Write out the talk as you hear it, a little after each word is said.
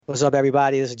What's up,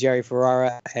 everybody? This is Jerry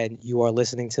Ferrara, and you are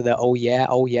listening to the Oh Yeah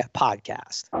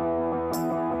podcast.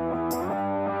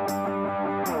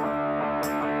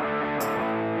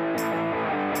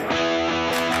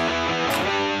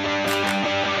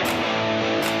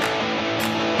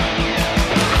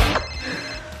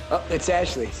 Oh, it's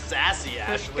Ashley. Sassy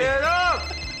Ashley. Get up!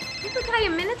 It took Kai a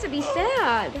minute to be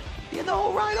sad. Get the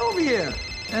whole ride over here.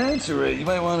 That's all right. You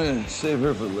might want to save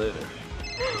her for later.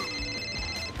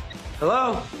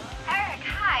 Hello? Eric,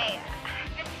 hi.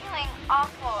 I've been feeling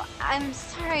awful. I'm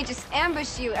sorry I just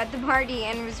ambushed you at the party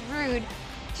and was rude.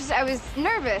 I was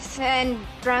nervous and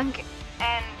drunk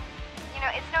and,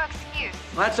 it's no excuse.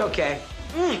 Well, that's okay.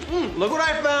 Look what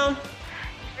I found.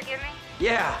 You forgive me?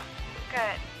 Yeah.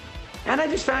 Good. And I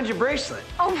just found your bracelet.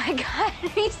 Oh my God,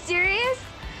 are you serious?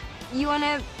 You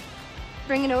wanna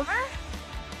bring it over?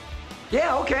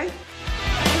 Yeah, okay.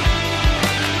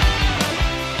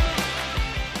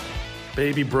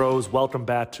 Baby bros, welcome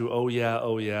back to Oh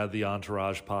Yeah, the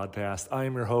Entourage podcast. I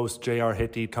am your host, J.R.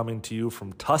 Hitti, coming to you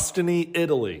from Tuscany,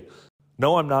 Italy.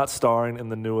 No, I'm not starring in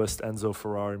the newest Enzo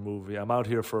Ferrari movie. I'm out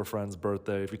here for a friend's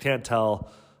birthday. If you can't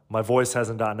tell, my voice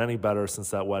hasn't gotten any better since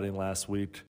that wedding last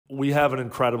week. We have an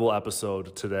incredible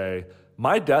episode today.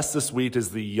 My guest this week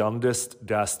is the youngest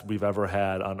guest we've ever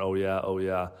had on Oh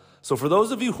Yeah. So for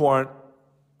those of you who aren't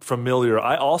familiar,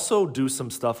 I also do some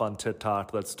stuff on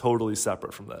TikTok that's totally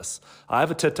separate from this. I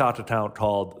have a TikTok account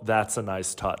called That's a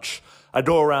Nice Touch. I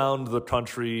go around the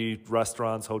country,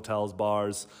 restaurants, hotels,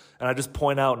 bars, and I just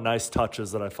point out nice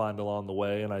touches that I find along the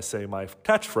way, and I say my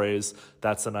catchphrase,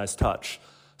 that's a nice touch.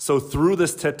 So through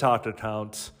this TikTok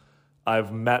account,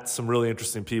 I've met some really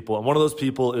interesting people, and one of those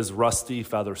people is Rusty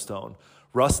Featherstone.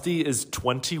 Rusty is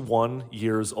 21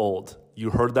 years old.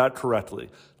 You heard that correctly.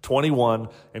 21,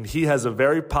 and he has a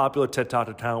very popular TikTok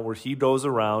account where he goes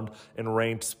around and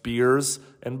ranks beers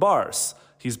and bars.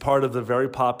 He's part of the very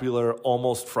popular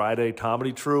Almost Friday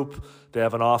comedy troupe. They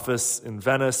have an office in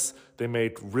Venice. They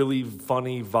make really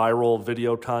funny viral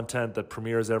video content that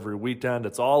premieres every weekend.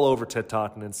 It's all over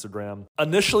TikTok and Instagram.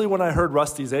 Initially, when I heard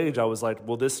Rusty's age, I was like,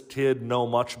 will this kid know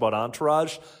much about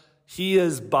Entourage? He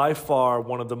is by far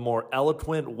one of the more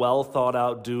eloquent, well thought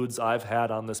out dudes I've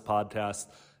had on this podcast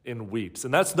in weeks.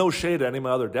 And that's no shade to any of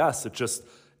my other guests.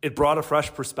 It brought a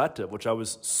fresh perspective, which I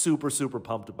was super, super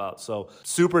pumped about. So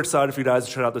super excited for you guys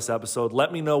to check out this episode.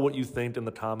 Let me know what you think in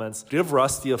the comments. Give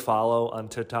Rusty a follow on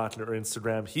TikTok or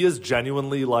Instagram. He is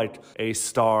genuinely like a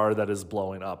star that is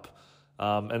blowing up.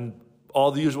 And all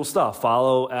the usual stuff.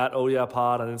 Follow at Oh Yeah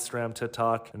Pod on Instagram,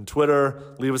 TikTok, and Twitter.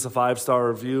 Leave us a 5-star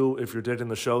review if you're digging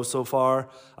the show so far.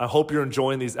 I hope you're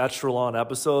enjoying these extra long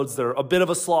episodes. They're a bit of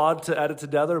a slog to edit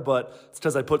together, but it's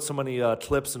because I put so many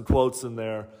clips and quotes in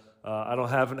there. I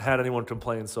haven't had anyone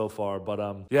complain so far, but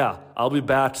I'll be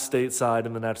back stateside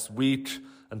in the next week.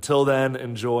 Until then,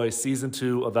 enjoy season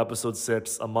 2 of episode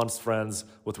 6, Amongst Friends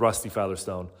with Rusty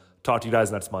Featherstone. Talk to you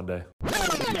guys next Monday.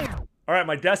 All right,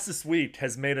 my guest this week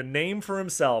has made a name for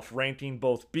himself, ranking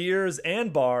both beers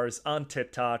and bars on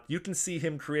TikTok. You can see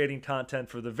him creating content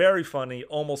for the very funny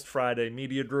Almost Friday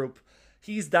media group.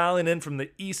 He's dialing in from the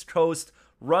East Coast.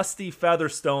 Rusty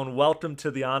Featherstone, welcome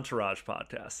to the Entourage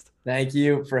podcast. Thank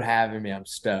you for having me. I'm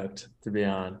stoked to be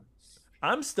on.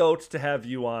 I'm stoked to have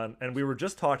you on, and we were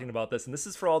just talking about this, and this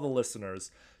is for all the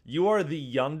listeners. You are the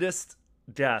youngest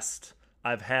guest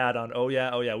I've had on Oh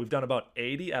Yeah. We've done about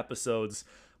 80 episodes.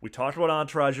 We talked about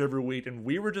Entourage every week, and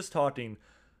we were just talking.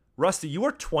 Rusty, you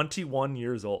are 21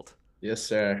 years old. Yes,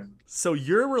 sir. So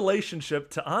your relationship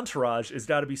to Entourage has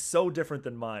got to be so different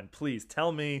than mine. Please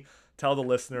tell the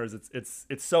listeners.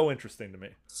 It's so interesting to me.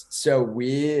 So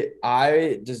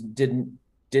I just didn't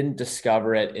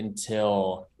discover it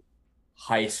until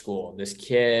high school. This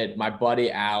kid, my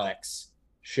buddy Alex,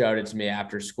 showed it to me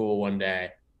after school one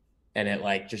day, and I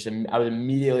was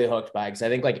immediately hooked by it, because I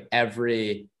think like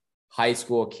every high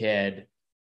school kid,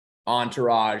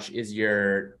 Entourage is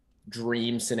your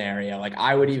dream scenario. Like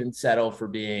I would even settle for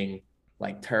being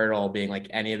like Turtle, being like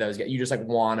any of those guys. You just like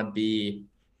want to be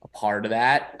a part of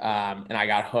that. And I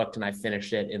got hooked, and I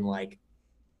finished it in like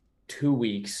 2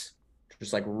 weeks,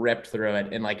 just like ripped through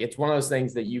it. And like, it's one of those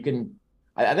things that you can,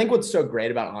 I think what's so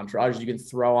great about Entourage is you can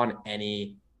throw on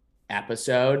any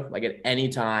episode, like at any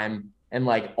time, and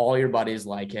like all your buddies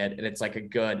like it. And it's like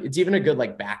it's even a good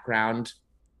like background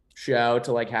show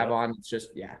to like have on. It's just,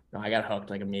 I got hooked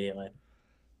like immediately.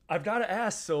 I've got to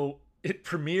ask, so it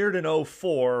premiered in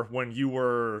 2004 when you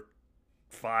were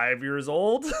 5 years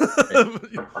old?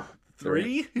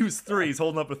 3? He was 3. He's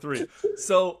holding up a 3.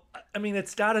 So, I mean,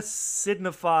 it's got to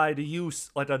signify to you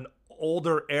like an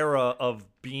older era of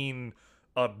being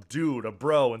a dude, a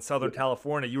bro in Southern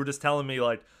California. You were just telling me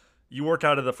like you work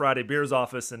out of the Friday Beers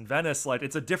office in Venice. Like,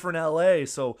 it's a different LA.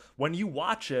 So when you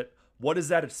watch it, what is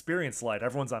that experience like?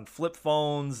 Everyone's on flip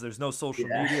phones. There's no social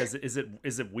media. Is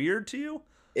it weird to you?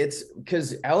 It's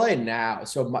because LA now.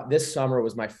 So this summer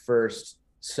was my first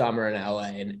summer in LA,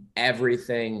 and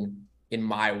everything in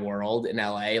my world in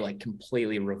LA like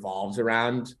completely revolves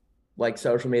around like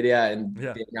social media and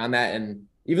being on that. And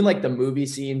even like the movie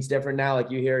scene's different now.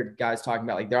 Like you hear guys talking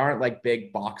about like there aren't like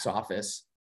big box office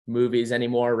movies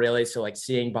anymore, really. So like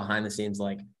seeing behind the scenes,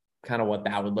 like kind of what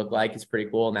that would look like is pretty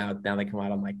cool. Now they come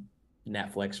out on like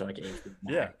Netflix or like HBO.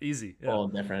 Yeah, easy. A little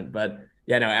different. But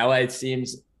yeah, no, LA, it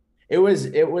seems it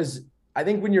was I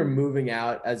think when you're moving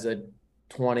out as a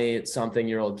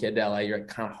 20-something-year-old kid to LA, you're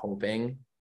kind of hoping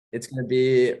it's gonna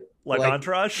be like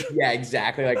Entourage. Yeah,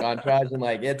 exactly, like Entourage. And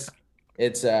like it's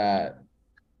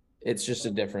just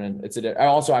a different.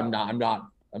 Also, I'm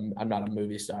not a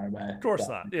movie star, but of course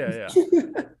not. Yeah.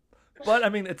 But I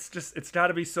mean, it's got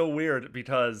to be so weird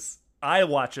because I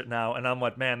watch it now and I'm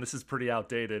like, man, this is pretty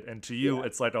outdated. And to you,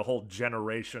 it's like a whole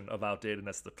generation of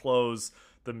outdatedness. The clothes,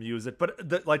 the music,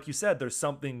 but like you said, there's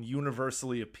something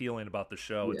universally appealing about the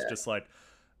show. It's just like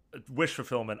wish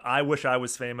fulfillment. I wish I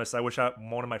was famous. I wish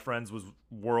one of my friends was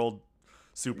world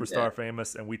superstar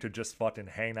famous, and we could just fucking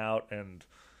hang out and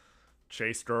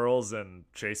chase girls and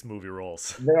chase movie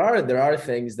roles. There are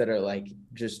things that are like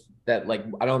just that like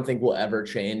I don't think will ever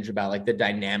change about like the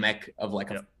dynamic of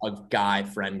like a guy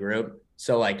friend group.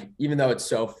 So like even though it's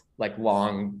so like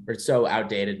long or so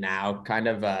outdated now, kind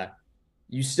of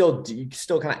you still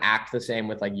kind of act the same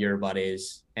with like your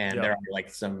buddies, and there are like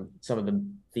some of the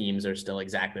themes are still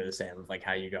exactly the same of like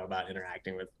how you go about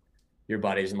interacting with your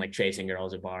buddies and like chasing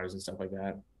girls at bars and stuff like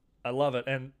that. I love it.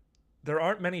 And there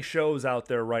aren't many shows out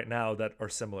there right now that are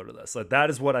similar to this. Like that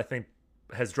is what I think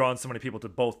has drawn so many people to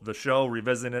both the show,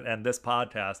 Revisiting It, and this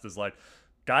podcast is like,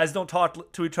 guys don't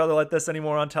talk to each other like this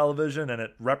anymore on television. And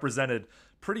it represented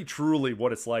pretty truly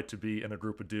what it's like to be in a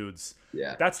group of dudes.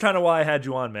 Yeah. That's kind of why I had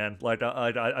you on, man. Like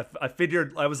I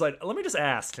figured, I was like, let me just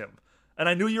ask him. And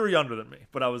I knew you were younger than me,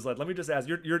 but I was like, let me just ask.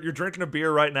 You're drinking a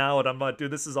beer right now, and I'm like, dude,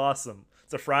 this is awesome.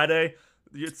 It's a Friday.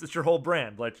 It's your whole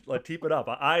brand. Like keep it up.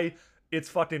 It's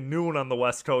fucking noon on the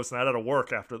West Coast, and I had to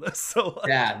work after this. So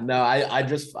yeah, no, I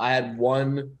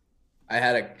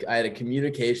had a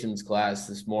communications class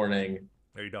this morning.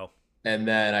 There you go. And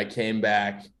then I came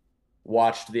back,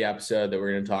 watched the episode that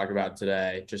we're going to talk about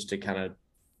today, just to kind of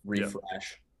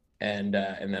refresh, and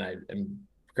then I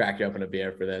cracked open a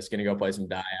beer for this. Gonna go play some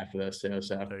die after this too.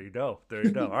 So there you go.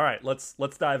 All right, let's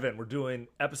dive in. We're doing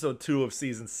episode 2 of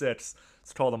season 6.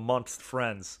 It's called Amongst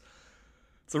Friends.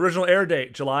 Its original air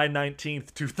date, July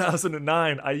 19th,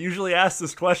 2009. I usually ask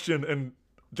this question and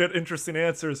get interesting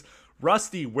answers.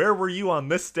 Rusty, where were you on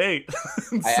this date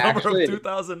in summer of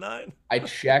 2009? I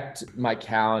checked my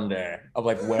calendar of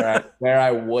like where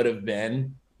I would have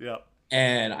been. Yeah.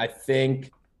 And I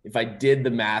think if I did the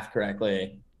math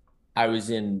correctly, I was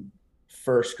in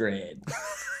first grade.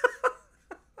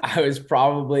 I was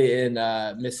probably in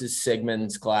Mrs.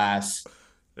 Sigmund's class.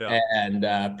 Yeah. And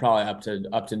probably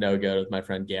up to no good with my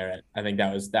friend Garrett. I think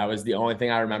that was the only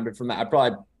thing I remembered from that. I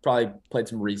probably played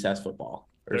some recess football.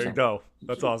 There you go.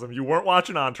 That's awesome. You weren't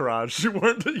watching Entourage. You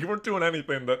weren't doing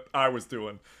anything that I was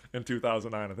doing in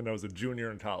 2009. I think I was a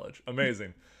junior in college.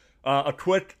 Amazing. A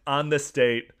quick on this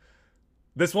date.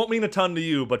 This won't mean a ton to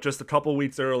you, but just a couple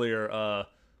weeks earlier,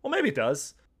 well, maybe it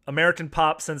does. American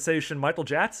pop sensation Michael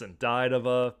Jackson died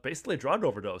of basically a drug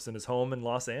overdose in his home in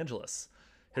Los Angeles.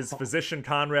 His physician,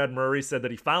 Conrad Murray, said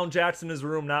that he found Jackson in his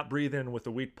room, not breathing, with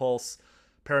a weak pulse.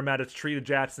 Paramedics treated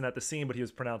Jackson at the scene, but he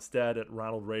was pronounced dead at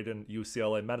Ronald Reagan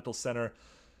UCLA Medical Center.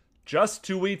 Just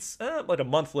 2 weeks, like a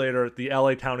month later, the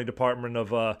LA County Department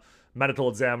of Medical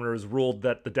Examiners ruled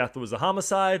that the death was a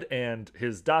homicide, and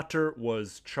his doctor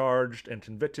was charged and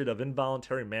convicted of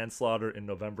involuntary manslaughter in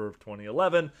November of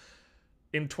 2011.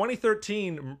 In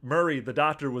 2013, Murray, the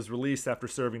doctor, was released after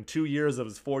serving 2 years of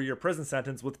his 4-year prison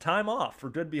sentence with time off for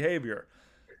good behavior.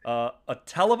 A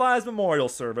televised memorial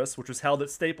service, which was held at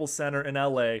Staples Center in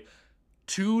LA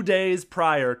 2 days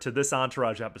prior to this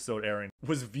Entourage episode airing,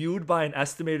 was viewed by an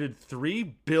estimated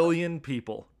 3 billion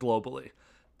people globally.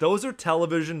 Those are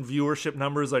television viewership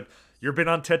numbers. Like, you're been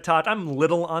on TikTok. I'm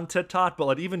little on TikTok, but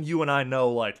like even you and I know,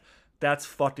 like, that's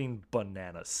fucking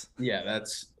bananas. Yeah,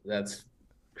 that's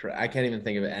I can't even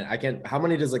think of it. And I can't. How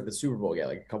many does like the Super Bowl get?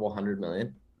 Like a couple 100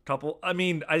 million? I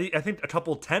mean, I think a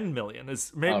couple 10 million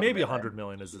is maybe 100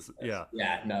 million is this. Yeah.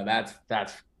 Yeah. No, that's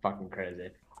fucking crazy.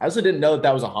 I also didn't know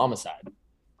that was a homicide.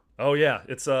 Oh yeah,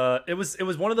 it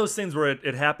was one of those things where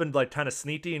it happened like kind of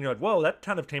sneaky, and you're like, whoa, that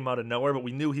kind of came out of nowhere. But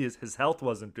we knew his health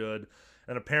wasn't good,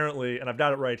 and apparently, and I've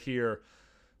got it right here,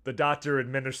 the doctor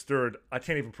administered, I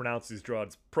can't even pronounce these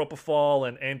drugs, propofol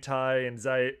and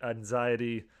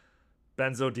anti-anxiety,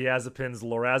 benzodiazepines,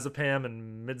 lorazepam,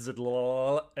 and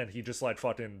midazolam, and he just like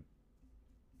fucking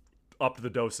upped the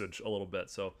dosage a little bit.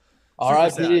 So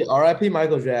R.I.P.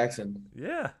 Michael Jackson.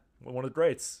 Yeah, one of the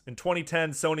greats. In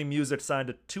 2010, Sony Music signed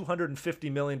a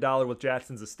 $250 million with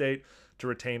Jackson's estate to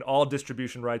retain all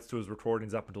distribution rights to his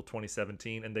recordings up until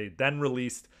 2017, and they then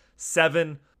released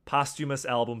 7 posthumous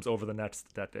albums over the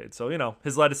next decade. So, you know,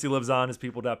 his legacy lives on, his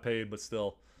people got paid, but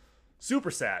still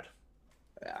super sad.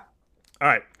 Yeah. All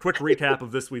right, quick recap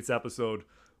of this week's episode.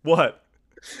 What?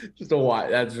 Just a why.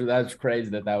 That's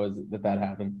crazy that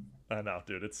happened. I know,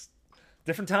 dude. It's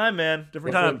different time, man.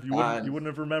 Different time. You wouldn't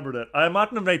have remembered it. I'm not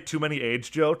gonna make too many age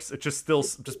jokes. It just still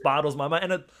just boggles my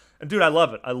mind. And dude, I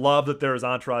love it. I love that there's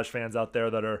Entourage fans out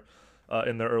there that are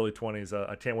in their early 20s.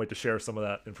 I can't wait to share some of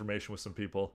that information with some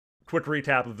people. Quick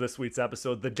recap of this week's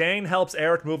episode. The Dane helps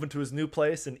Eric move into his new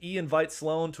place, and E invites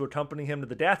Sloane to accompany him to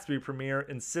the Gatsby premiere,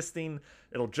 insisting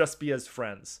it'll just be as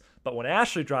friends. But when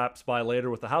Ashley drops by later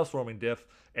with the housewarming gift,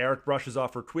 Eric brushes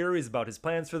off her queries about his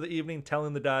plans for the evening,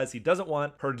 telling the guys he doesn't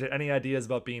want her to get any ideas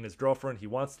about being his girlfriend. He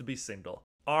wants to be single.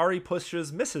 Ari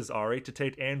pushes Mrs. Ari to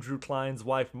take Andrew Klein's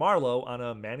wife Marlo on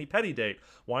a mani-pedi date,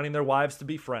 wanting their wives to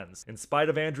be friends. In spite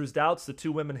of Andrew's doubts, the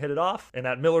two women hit it off, and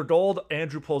at Miller Gold,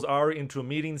 Andrew pulls Ari into a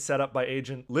meeting set up by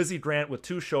agent Lizzie Grant with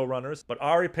 2 showrunners, but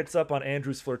Ari picks up on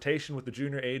Andrew's flirtation with the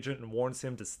junior agent and warns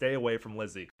him to stay away from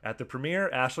Lizzie. At the premiere,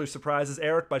 Ashley surprises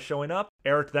Eric by showing up.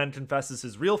 Eric then confesses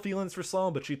his real feelings for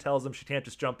Sloane, but she tells him she can't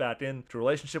just jump back into a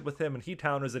relationship with him, and he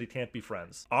counters that he can't be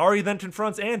friends. Ari then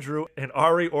confronts Andrew, and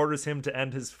Ari orders him to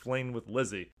end his fling with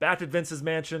Lizzie. Back at Vince's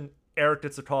mansion, Eric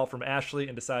gets a call from Ashley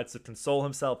and decides to console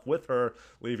himself with her,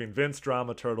 leaving Vince,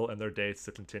 Drama Turtle, and their dates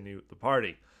to continue the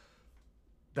party.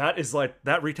 That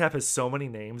recap has so many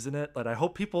names in it. Like, I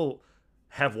hope people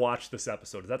have watched this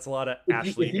episode. That's a lot of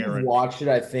Ashley. If you've watched it,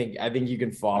 I think you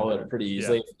can follow it pretty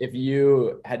easily. Yeah. If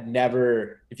you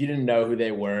didn't know who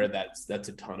they were, that's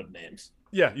a ton of names.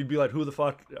 Yeah, you'd be like, who the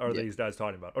fuck are these guys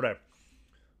talking about? Okay.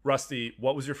 Rusty,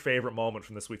 what was your favorite moment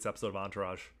from this week's episode of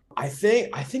Entourage? I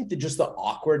think just the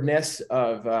awkwardness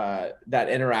of that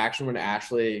interaction when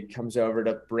Ashley comes over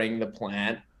to bring the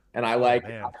plant, and I'm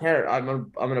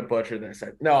gonna butcher this.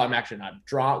 No, I'm actually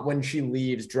not. When she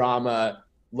leaves, Drama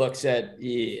looks at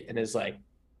E and is like,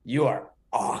 "You are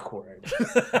awkward."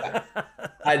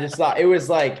 I just thought it was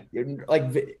like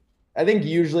I think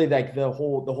usually like the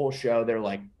whole show they're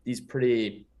like these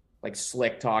pretty like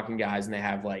slick talking guys, and they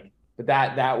have like. But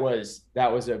that was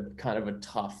a kind of a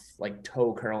tough, like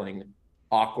toe curling,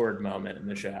 awkward moment in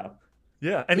the show.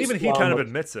 Yeah, and even he kind of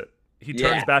admits it. He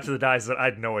turns back to the guys that I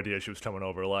had no idea she was coming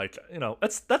over. Like, you know,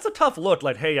 that's a tough look.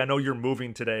 Like, hey, I know you're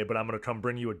moving today, but I'm gonna come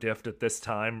bring you a gift at this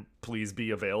time. Please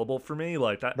be available for me.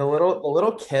 Like that. The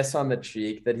little kiss on the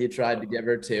cheek that he tried to give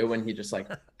her too, when he just like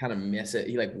kind of miss it.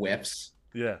 He like whiffs.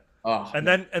 Yeah. Oh, and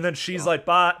then she's like,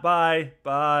 bye.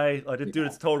 Like, dude,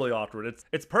 it's totally awkward.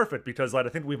 It's perfect because like I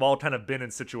think we've all kind of been in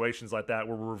situations like that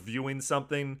where we're reviewing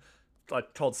something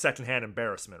like called secondhand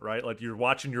embarrassment, right? Like you're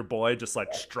watching your boy just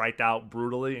like strike out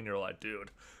brutally, and you're like, dude,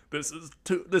 this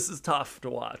is tough to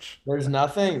watch. There's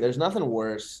nothing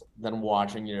worse than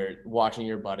watching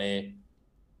your buddy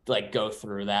like go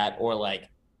through that, or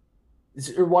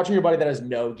watching your buddy that has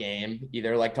no game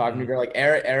either. Like talking to a girl, like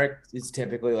Eric is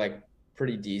typically like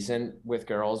pretty decent with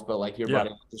girls, but like your buddy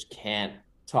just can't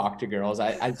talk to girls.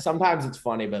 I sometimes it's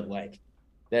funny, but like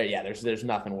there's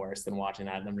nothing worse than watching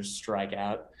that and them just strike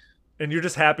out. And you're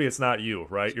just happy it's not you,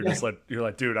 right? You're just like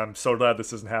dude, I'm so glad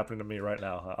this isn't happening to me right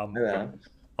now.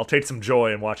 I'll take some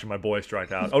joy in watching my boy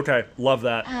strike out. Okay, love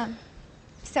that.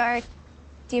 So Eric,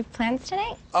 do you have plans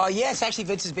tonight? Yeah, it's actually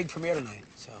Vince's big premiere tonight,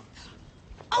 so.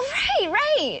 Oh,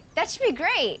 right. That should be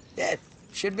great. Yeah, it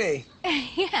should be.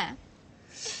 Yeah.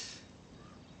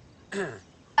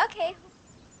 Okay.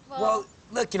 Well,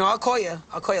 look, I'll call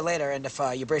you later, and if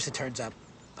your bracelet turns up,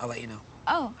 I'll let you know.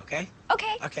 Oh. Okay?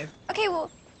 Okay. Okay,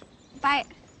 well, bye.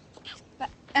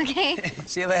 Okay.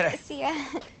 See you later. See ya.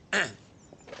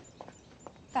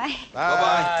 Bye.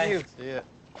 Bye. See ya.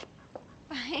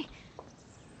 Bye.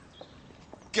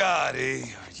 God, are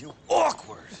you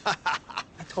awkward? I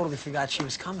totally forgot she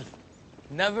was coming.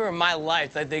 Never in my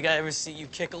life did I think I ever see you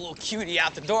kick a little cutie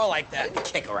out the door like that. I didn't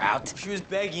kick her out. She was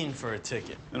begging for a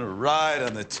ticket. And a ride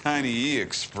on the Tiny E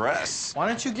Express. Why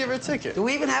don't you give her a ticket? Do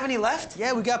we even have any left?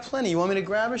 Yeah, we got plenty. You want me to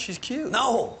grab her? She's cute.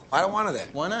 No, I don't want her then.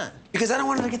 Why not? Because I don't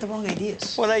want her to get the wrong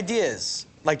ideas. What ideas?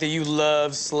 Like that you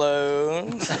love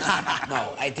Sloane?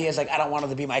 No, ideas like I don't want her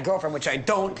to be my girlfriend, which I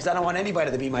don't, because I don't want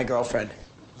anybody to be my girlfriend.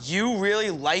 You really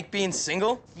like being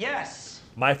single? Yes.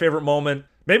 My favorite moment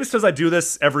Maybe it's because I do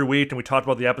this every week and we talked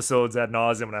about the episodes ad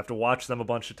nauseum and I have to watch them a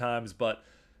bunch of times, but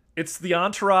it's the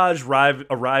entourage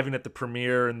arriving at the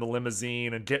premiere in the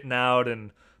limousine and getting out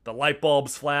and the light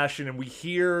bulbs flashing and we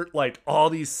hear like all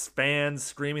these fans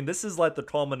screaming. This is like the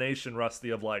culmination,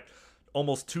 Rusty, of like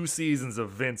almost 2 seasons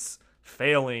of Vince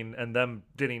failing and them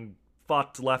getting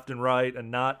fucked left and right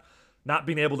and not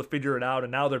being able to figure it out,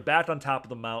 and now they're back on top of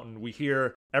the mountain. We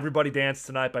hear Everybody Dance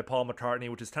Tonight by Paul McCartney,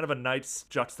 which is kind of a nice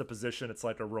juxtaposition. It's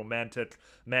like a romantic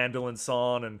mandolin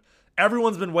song, and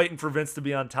everyone's been waiting for Vince to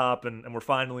be on top, and we're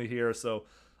finally here, so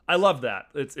I love that.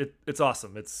 It's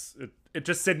awesome. It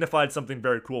just signified something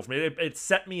very cool for me. It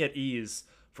set me at ease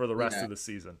for the rest of the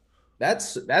season. That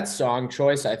song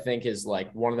choice, I think, is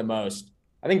like one of the most,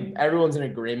 I think everyone's in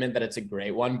agreement that it's a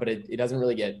great one, but it doesn't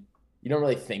really you don't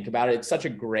really think about it. It's such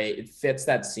it fits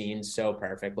that scene so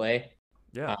perfectly.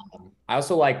 Yeah. I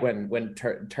also like when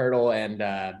Turtle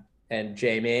and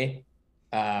Jamie,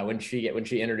 when she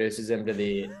introduces him to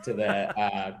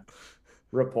the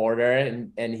reporter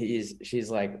and she's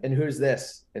like, and who's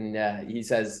this? And he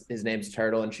says his name's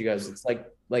Turtle, and she goes, it's like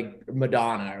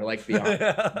Madonna or like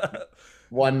Beyonce.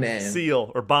 One name.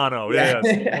 Seal or Bono. Yeah,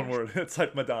 it's one word. It's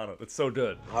like Madonna. It's so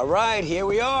good. All right, here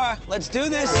we are. Let's do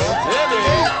this.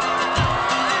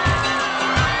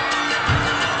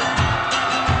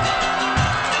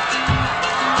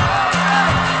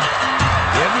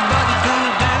 Everybody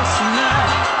gonna dance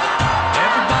tonight.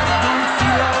 Everybody gonna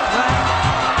feel alright.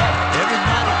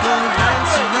 Everybody gonna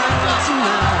dance around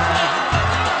tonight.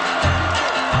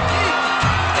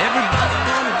 Everybody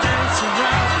gonna dance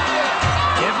around.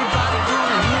 Everybody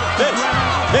gonna hit the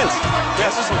ground. Vince, can I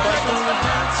ask you some questions?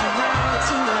 Dance around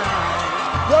tonight.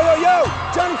 Yo,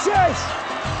 Johnny Chase!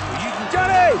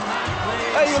 Johnny!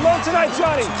 Hey, you alone tonight,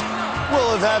 Johnny?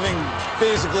 Well, if having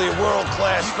basically a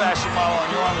world-class fashion model on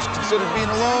your arm is considered being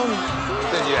alone,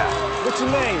 then yeah. What's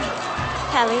your name?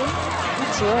 Kelly,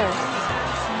 what's yours?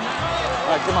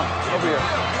 All right, come on, over here.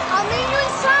 I'll meet you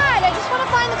inside. I just want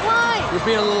to find the climb. You're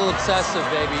being a little excessive,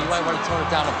 baby. You might want to tone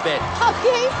it down a bit.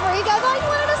 Okay, freak. I thought you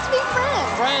wanted us to be friends.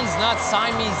 Friends, not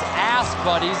Siamese ass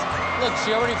buddies. Look,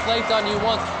 she already flaked on you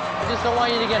once. I just don't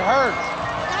want you to get hurt.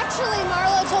 Actually,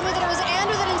 Marlo told me that it was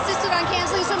Andrew that insisted on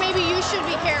canceling, so maybe you should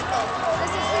be careful.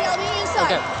 Listen, sweetie, I'll meet you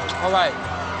inside. Okay, all right.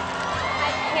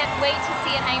 I can't wait to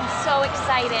see it. I'm so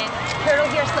excited. Turtle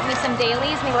here slipped me some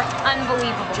dailies, and they were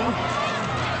unbelievable.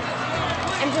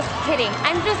 I'm just kidding,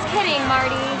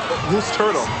 Marty. Who's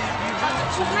Turtle?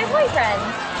 She's my boyfriend.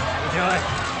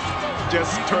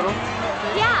 Just Turtle?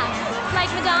 Yeah,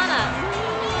 like Madonna.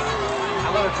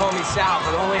 I let her call me Sal,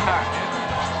 but only her.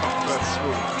 That's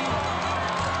sweet.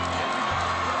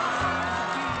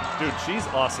 Dude, she's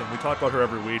awesome. We talk about her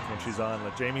every week when she's on.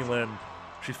 Like Jamie Lynn,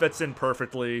 she fits in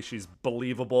perfectly. She's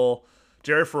believable.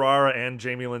 Jerry Ferrara and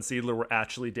Jamie Lynn Seidler were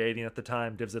actually dating at the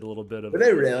time. Gives it a little bit of. Were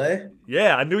they really?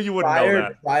 Yeah, I knew you wouldn't know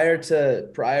that.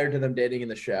 Prior to them dating in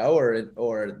the show,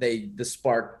 or the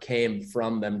spark came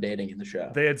from them dating in the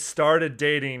show. They had started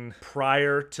dating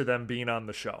prior to them being on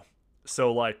the show.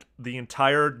 So like the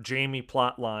entire Jamie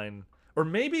plot line, or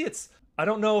maybe it's. I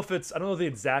don't know the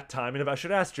exact timing. I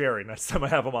should ask Jerry next time I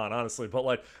have him on, honestly. But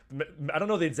like, I don't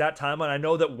know the exact timeline. I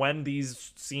know that when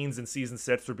these scenes in season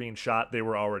 6 were being shot, they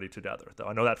were already together, though.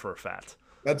 I know that for a fact.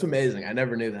 That's amazing. I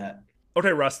never knew that.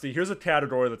 Okay, Rusty, here's a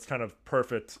category that's kind of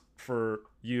perfect for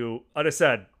you. Like I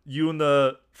said, you and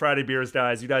the Friday Beers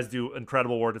guys, you guys do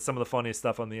incredible work. It's some of the funniest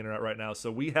stuff on the internet right now. So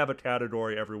we have a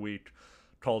category every week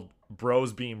called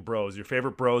Bros Being Bros, your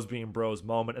favorite Bros Being Bros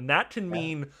moment. And that can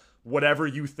mean whatever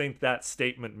you think that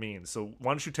statement means. So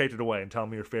why don't you take it away and tell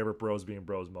me your favorite Bros Being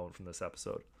Bros moment from this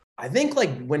episode? I think like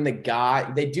when they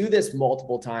do this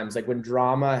multiple times, like when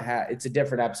Drama, it's a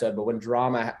different episode, but when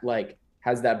Drama like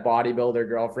has that bodybuilder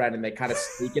girlfriend and they kind of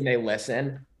speak and they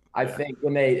listen. I think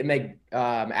when they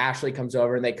Ashley comes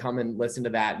over and they come and listen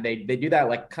to that, and they do that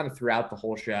like kind of throughout the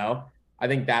whole show. I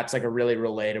think that's like a really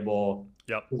relatable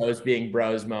Bros Being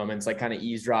Bros moments, like kind of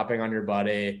eavesdropping on your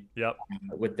buddy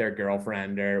with their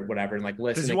girlfriend or whatever, and like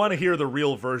listening. Because you want to hear the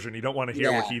real version. You don't want to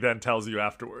hear what he then tells you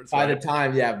afterwards. By the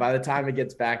time it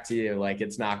gets back to you, like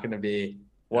it's not going to be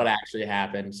what actually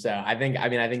happened. So I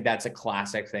think that's a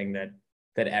classic thing that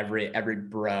every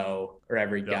bro or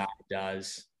every guy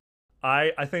does.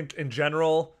 I think in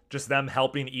general, just them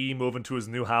helping E move into his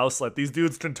new house. Like these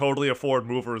dudes can totally afford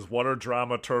movers. What are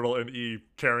Drama, Turtle, and E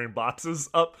carrying boxes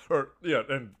up?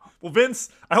 Vince.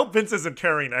 I hope Vince isn't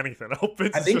carrying anything. I hope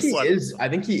Vince. I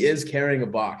think he is carrying a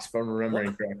box, if I'm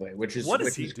remembering correctly. Which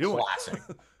is he doing? Classic.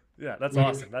 Yeah, that's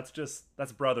awesome.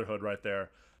 That's brotherhood right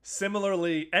there.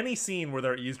 Similarly, any scene where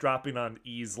they're eavesdropping on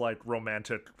E's like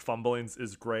romantic fumblings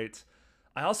is great.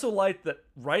 I also like that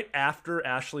right after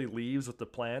Ashley leaves with the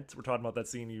plant, we're talking about that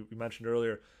scene you mentioned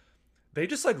earlier, they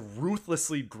just like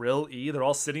ruthlessly grill E. They're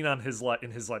all sitting on his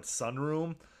in his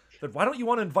sunroom. That why don't you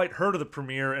want to invite her to the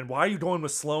premiere, and why are you going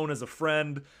with Sloane as a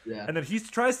friend? Yeah. And then he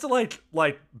tries to like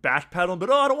backpedal, but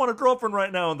I don't want a girlfriend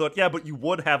right now. And they're like, yeah, but you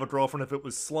would have a girlfriend if it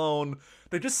was Sloane.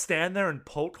 They just stand there and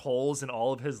poke holes in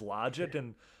all of his logic,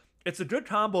 and it's a good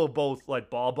combo of both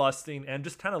like ball busting and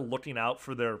just kind of looking out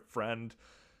for their friend,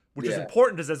 which is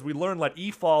important, is as we learn, like E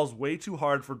falls way too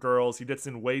hard for girls. He gets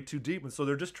in way too deep, and so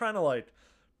they're just trying to like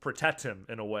protect him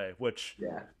in a way, which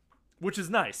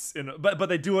is nice. But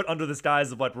they do it under this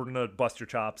guise of like, we're gonna bust your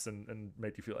chops and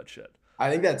make you feel like shit. I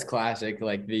think that's classic,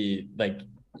 like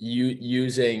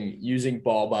using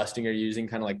ball busting or using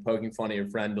kind of like poking fun at your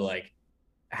friend to like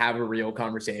have a real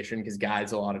conversation, because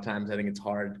guys a lot of times I think it's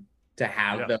hard to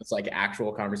have those like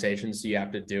actual conversations, so you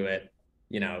have to do it,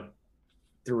 you know,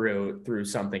 through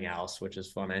something else, which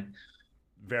is funny.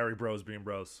 Very bros being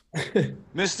bros.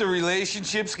 Mr.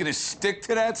 Relationship's gonna stick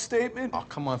to that statement? Oh,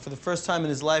 come on. For the first time in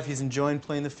his life, he's enjoying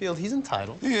playing the field. He's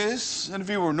entitled. He is. And if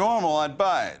he were normal, I'd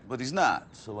buy it. But he's not,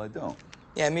 so I don't.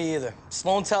 Yeah, me either.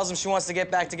 Sloane tells him she wants to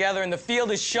get back together, and the field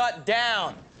is shut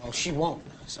down. Well, she won't,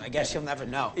 so I guess he'll never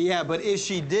know. Yeah, but if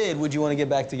she did, would you want to get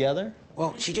back together?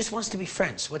 Well, she just wants to be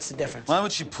friends. What's the difference? Why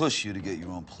would she push you to get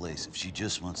your own place if she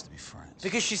just wants to be friends?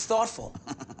 Because she's thoughtful.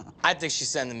 I think she's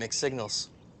sending mixed signals.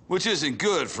 Which isn't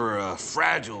good for a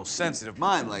fragile, sensitive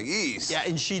mind like E's. Yeah,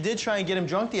 and she did try and get him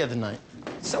drunk the other night.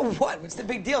 So what? What's the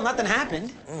big deal? Nothing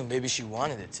happened. Maybe she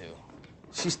wanted it to.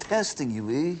 She's testing you,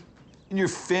 E. And you're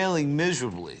failing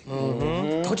miserably.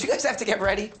 Mm-hmm. Don't you guys have to get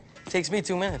ready? Takes me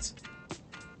 2 minutes.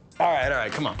 All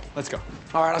right, come on. Let's go.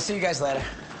 All right, I'll see you guys later.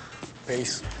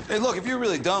 Peace. Hey, look, if you're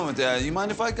really done with that, you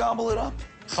mind if I gobble it up?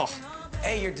 Oh.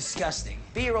 Hey, you're disgusting.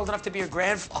 B, you're old enough to be your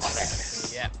grandfather.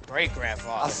 Yeah, great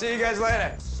grandfather. I'll see you guys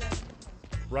later.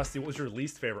 Rusty, what was your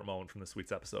least favorite moment from this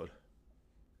week's episode?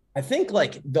 I think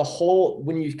like the whole,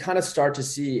 when you kind of start to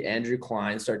see Andrew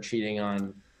Klein start cheating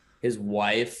on his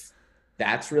wife,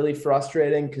 that's really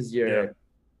frustrating, because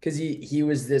he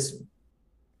was this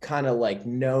kind of like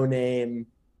no name,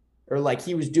 or like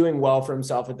he was doing well for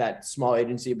himself at that small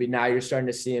agency, but now you're starting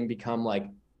to see him become like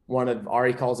one of,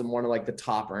 Ari calls him one of like the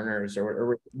top earners,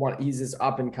 or one, he's this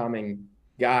up and coming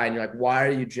guy, and you're like, why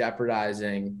are you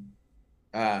jeopardizing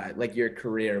like your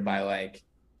career by like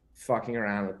fucking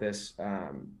around with this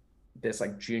this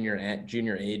like junior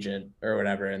agent or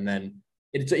whatever? And then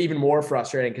it's even more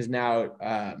frustrating because now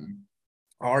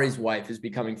Ari's wife is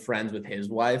becoming friends with his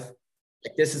wife.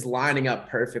 Like, this is lining up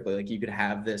perfectly. Like, you could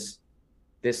have this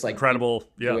like incredible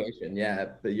situation. Yeah,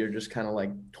 but you're just kind of like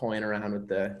toying around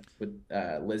with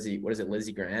Lizzie. What is it,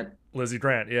 Lizzie Grant? Lizzie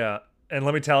Grant, yeah. And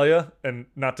let me tell you, and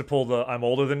not to pull the I'm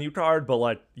older than you card, but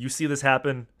like, you see this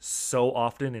happen so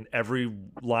often in every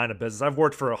line of business. I've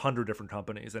worked for 100 different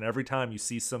companies, and every time you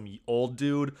see some old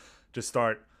dude just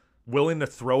start willing to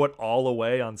throw it all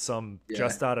away on some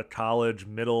just out of college,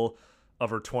 middle of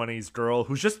her 20s girl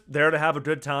who's just there to have a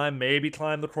good time, maybe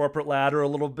climb the corporate ladder a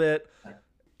little bit.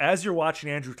 As you're watching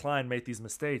Andrew Klein make these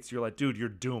mistakes, you're like, dude, you're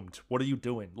doomed. What are you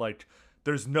doing? Like,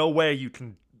 there's no way you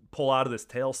can pull out of this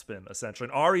tailspin, essentially.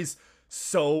 And Ari's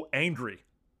so angry,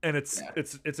 and it's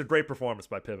a great performance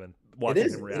by Piven. Watching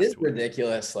him react it is to it.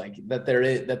 ridiculous, like that there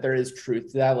is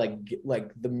truth to that.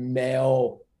 Like the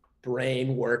male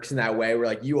brain works in that way, where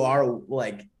like you are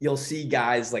like, you'll see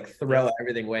guys like throw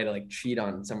everything away to like cheat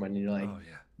on someone, and you're like,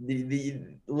 the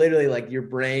literally like your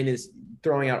brain is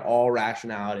throwing out all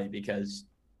rationality because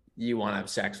you want to have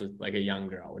sex with like a young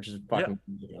girl, which is fucking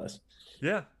ridiculous.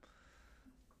 Yeah.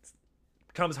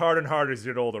 Becomes harder and harder as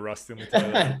you get older, Rusty. Let me tell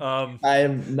you that. I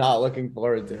am not looking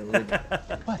forward to it.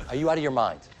 What? Are you out of your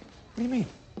mind? What do you mean?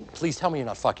 Please tell me you're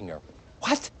not fucking her.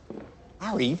 What?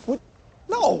 Ari, what?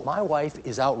 No. My wife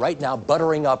is out right now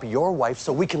buttering up your wife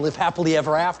so we can live happily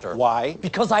ever after. Why?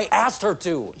 Because I asked her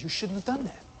to. You shouldn't have done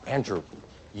that. Andrew,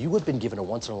 you have been given a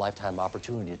once-in-a-lifetime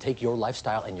opportunity to take your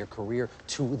lifestyle and your career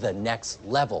to the next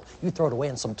level. You throw it away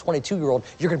on some 22-year-old,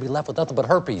 you're going to be left with nothing but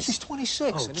herpes. She's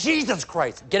 26. Oh, Jesus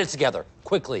Christ. Get it together,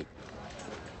 quickly.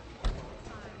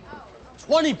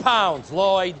 20 pounds,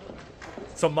 Lloyd.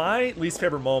 So my least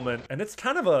favorite moment, and it's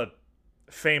kind of a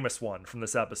famous one from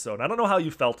this episode. I don't know how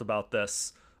you felt about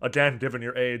this, again, given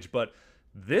your age, but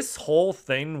this whole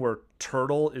thing where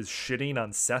Turtle is shitting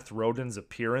on Seth Rogen's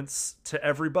appearance to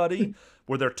everybody,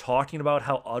 where they're talking about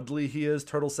how ugly he is.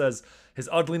 Turtle says his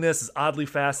ugliness is oddly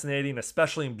fascinating,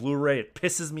 especially in Blu-ray. It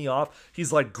pisses me off.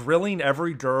 He's like grilling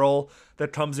every girl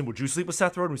that comes in. Would you sleep with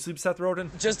Seth Rogen? Would you sleep with Seth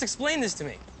Rogen? Just explain this to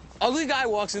me. Ugly guy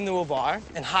walks into a bar,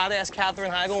 and hot-ass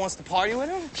Katherine Heigl wants to party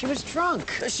with him? She was drunk.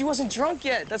 She wasn't drunk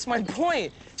yet. That's my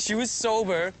point. She was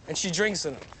sober, and she drinks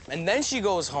with him. And then she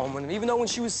goes home with him, even though when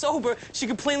she was sober, she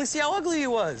could plainly see how ugly he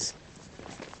was.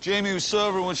 Jamie was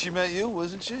sober when she met you,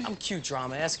 wasn't she? I'm cute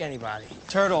drama. Ask anybody.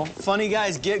 Turtle, funny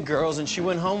guys get girls, and she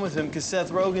went home with him because Seth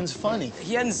Rogen's funny.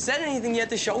 He hadn't said anything yet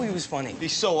to show he was funny.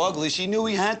 He's so ugly, she knew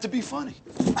he had to be funny.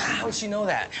 How'd she know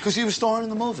that? Because he was starring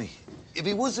in the movie. If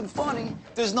he wasn't funny,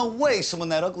 there's no way someone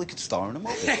that ugly could star in a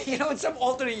movie. You know, in some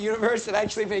alternate universe, it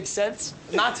actually makes sense.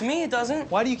 Not to me, it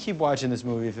doesn't. Why do you keep watching this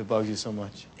movie if it bugs you so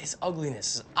much? His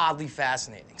ugliness is oddly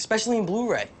fascinating, especially in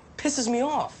Blu-ray. Pisses me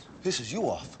off. Pisses you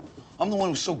off? I'm the one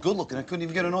who's so good looking I couldn't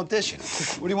even get an audition.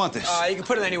 What do you want this? You can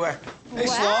put it anywhere. Hey,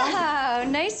 Wow,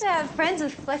 nice to have friends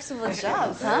with flexible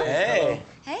jobs, huh? Hey.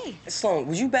 Hey. Sloan,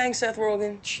 would you bang Seth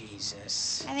Rogen?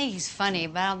 Jesus. I think he's funny,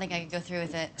 but I don't think I could go through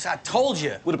with it. So I told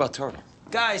you. What about Turtle?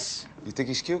 Guys. You think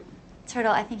he's cute?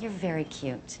 Turtle, I think you're very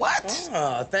cute. What?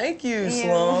 Oh, thank you, You're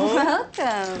Sloan.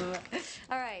 welcome.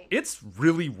 All right. It's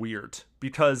really weird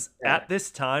because at this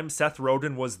time, Seth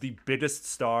Rogen was the biggest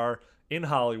star in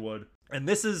Hollywood. And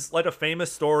this is like a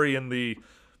famous story in the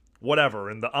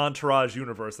in the Entourage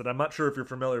universe that I'm not sure if you're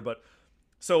familiar, but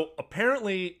so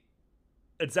apparently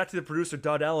executive producer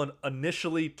Doug Ellin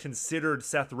initially considered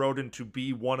Seth Rogen to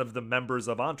be one of the members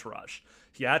of Entourage.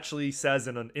 He actually says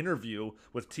in an interview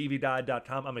with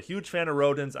TVDied.com, I'm a huge fan of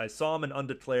Rogen's. I saw him in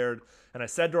Undeclared, and I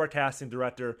said to our casting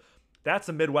director, that's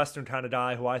a Midwestern kind of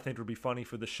guy who I think would be funny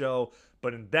for the show.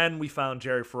 But then we found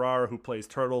Jerry Ferrara, who plays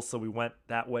Turtle, so we went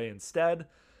that way instead.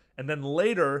 And then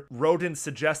later, Rogen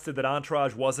suggested that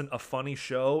Entourage wasn't a funny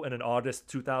show in an August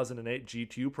 2008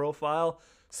 GQ profile.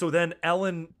 So then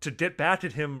Ellin, to get back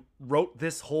at him, wrote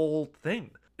this whole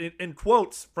thing. In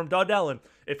quotes from Doug Ellin,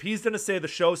 if he's going to say the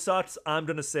show sucks, I'm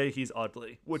going to say he's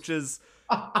ugly, which is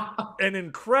an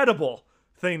incredible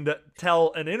thing to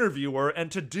tell an interviewer and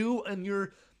to do in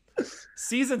your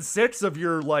season 6 of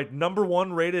your like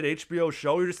 #1 rated HBO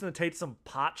show. You're just going to take some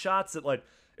pot shots at like,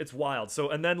 it's wild. So,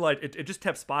 and then like it just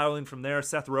kept spiraling from there.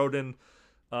 Seth Rogen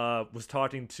was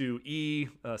talking to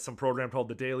some program called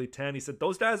The Daily 10. He said,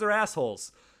 those guys are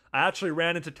assholes. I actually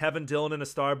ran into Kevin Dillon in a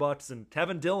Starbucks, and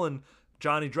Kevin Dillon,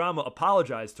 Johnny Drama,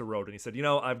 apologized to Rogen. He said,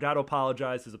 I've got to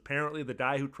apologize because apparently the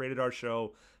guy who created our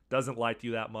show doesn't like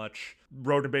you that much.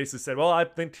 Rogen basically said, well, I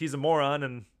think he's a moron,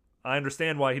 and I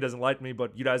understand why he doesn't like me,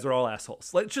 but you guys are all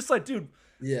assholes. Like, just like, dude,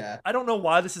 yeah. I don't know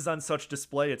why this is on such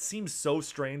display. It seems so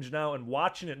strange now, and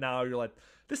watching it now, you're like,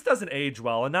 this doesn't age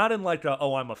well, and not in like a,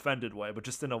 oh, I'm offended way, but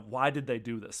just in a, why did they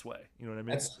do this way? You know what I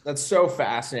mean? That's so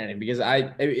fascinating because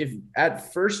if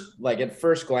at first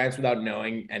glance, without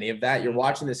knowing any of that, you're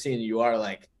watching the scene, you are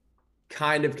like,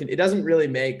 kind of, it doesn't really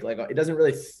make like, it doesn't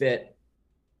really fit,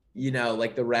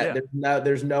 like the red,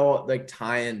 there's no like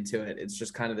tie-in to it. It's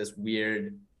just kind of this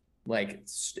weird, like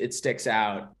it sticks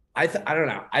out. I don't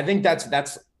know. I think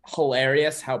that's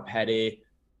hilarious how petty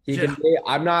he can be.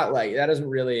 I'm not like, that doesn't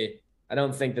really, I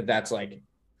don't think that's like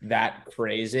that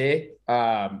crazy.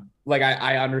 Like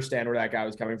I understand where that guy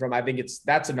was coming from. I think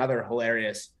that's another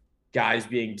hilarious guys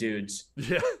being dudes.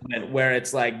 Yeah. Where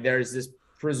it's like, there's this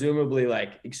presumably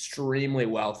like extremely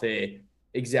wealthy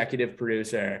executive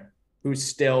producer who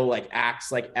still like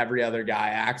acts like every other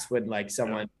guy acts when like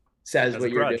someone says what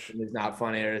you're doing is not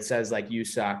funny, or it says like you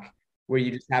suck, where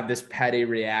you just have this petty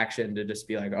reaction to just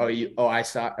be like, I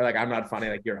suck, or like I'm not funny,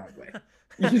 like you're ugly.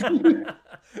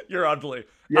 You're ugly.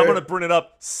 I'm gonna bring it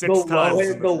up 6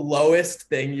 times. The lowest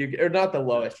thing or not the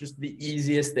lowest, just the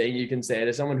easiest thing you can say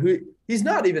to someone who he's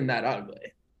not even that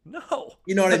ugly. No,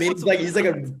 you know what I mean? He's like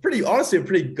a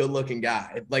pretty good looking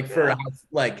guy, like for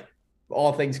like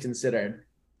all things considered.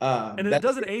 And it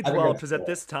doesn't age well because at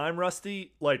this time,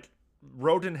 Rusty, like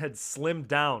Rogen had slimmed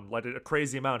down like a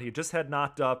crazy amount. He just had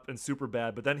Knocked Up and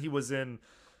Superbad, but then he was in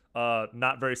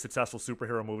not very successful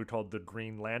superhero movie called The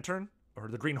Green Lantern. Or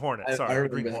the Green Hornet, sorry. I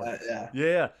remember that,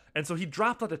 yeah. And so he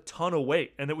dropped like a ton of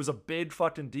weight, and it was a big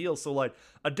fucking deal. So like,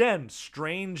 again,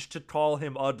 strange to call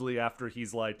him ugly after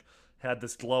he's like had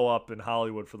this glow up in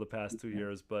Hollywood for the past 2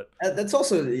 years. But that's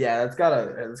also, that's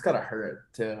gotta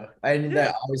hurt too. I knew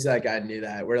that, obviously that guy knew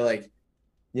that. We're like,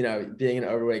 being an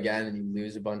overweight guy and you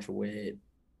lose a bunch of weight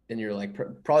and you're like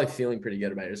probably feeling pretty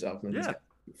good about yourself. And then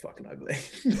fucking ugly.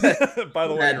 By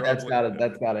the way,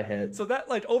 that's gotta hit. So that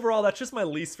like overall, that's just my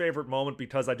least favorite moment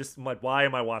because I'm like, why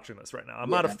am I watching this right now? I'm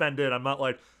not offended. I'm not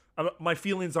like, my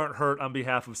feelings aren't hurt on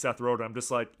behalf of Seth Rogen. I'm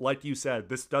just like you said,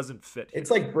 this doesn't fit here. It's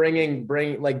like bringing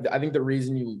like, I think the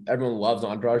reason everyone loves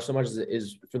Entourage so much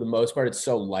is for the most part it's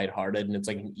so lighthearted and it's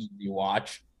like an easy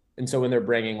watch. And so when they're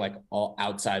bringing like all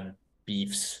outside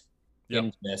beefs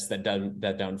into this that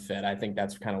don't fit. I think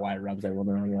that's kind of why it rubs everyone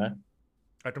the wrong way.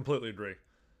 I completely agree.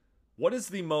 What is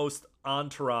the most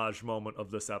Entourage moment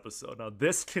of this episode? Now,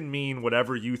 this can mean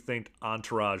whatever you think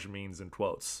Entourage means in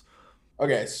quotes.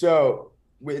 Okay, so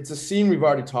it's a scene we've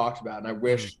already talked about, and I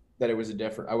wish that it was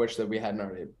I wish that we hadn't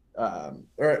already.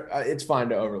 It's fine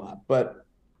to overlap, but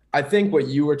I think what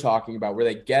you were talking about, where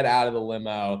they get out of the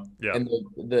limo and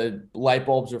the light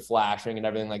bulbs are flashing and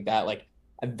everything like that, like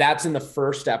that's in the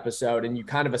first episode, and you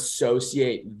kind of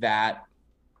associate that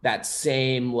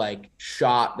same like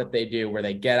shot that they do where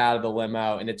they get out of the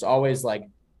limo, and it's always like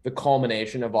the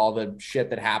culmination of all the shit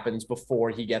that happens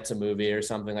before he gets a movie or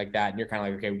something like that, and you're kind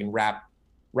of like, okay, we can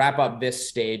wrap up this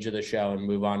stage of the show and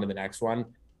move on to the next one.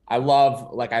 I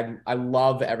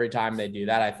love every time they do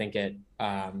that. I think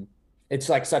it's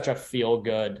like such a feel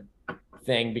good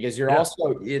thing, because you're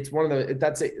also, it's one of the,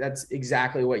 that's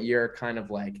exactly what you're kind of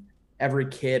like, every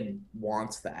kid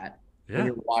wants that when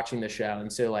you're watching the show.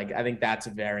 And so like, I think that's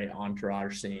a very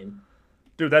Entourage scene.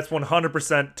 Dude, that's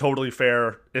 100% totally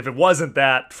fair. If it wasn't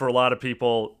that, for a lot of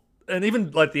people, and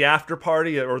even like the after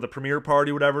party or the premiere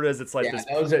party, whatever it is, it's like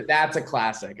that's a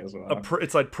classic as well.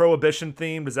 It's like Prohibition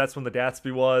themed, because that's when the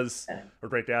Gatsby was, or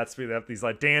Great Gatsby. They have these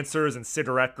like dancers and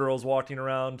cigarette girls walking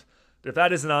around. If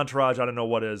that isn't Entourage, I don't know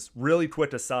what is. Really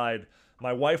quick aside,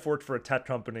 my wife worked for a tech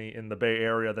company in the Bay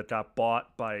Area that got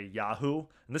bought by Yahoo,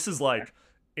 and this is like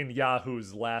in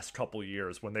Yahoo's last couple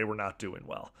years when they were not doing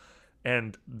well.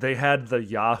 And they had the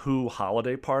Yahoo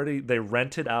holiday party. They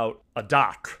rented out a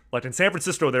dock. Like in San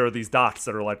Francisco, there are these docks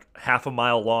that are like half a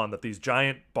mile long that these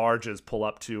giant barges pull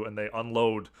up to, and they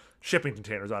unload shipping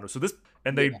containers onto. So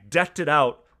they decked it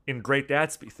out in Great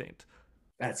Gatsby themed.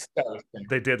 That's so sick.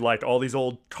 They did like all these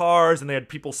old cars, and they had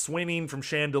people swinging from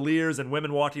chandeliers and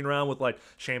women walking around with like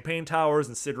champagne towers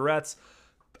and cigarettes.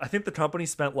 I think the company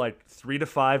spent like $3 to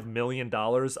 $5 million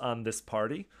on this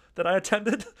party that I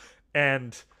attended,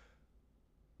 and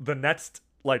the next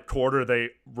like quarter they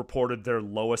reported their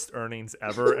lowest earnings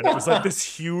ever, and it was like this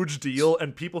huge deal.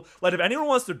 And people, like, if anyone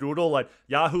wants to Google like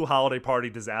Yahoo holiday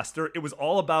party disaster, it was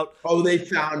all about, they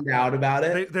found out about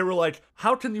it. They were like,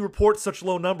 how can you report such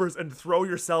low numbers and throw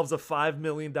yourselves a $5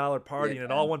 million party? And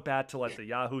it all went back to like the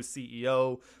Yahoo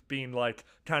CEO being like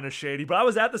kind of shady. But I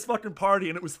was at this fucking party,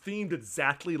 and it was themed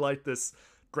exactly like this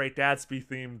Great Gatsby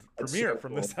themed premiere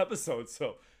from this episode.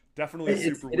 So definitely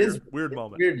a weird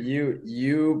moment. Weird.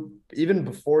 You even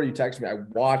before you texted me, I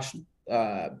watched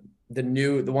the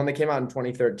one that came out in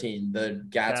 2013, the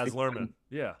Gatsby. Baz Luhrmann.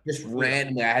 Yeah. Just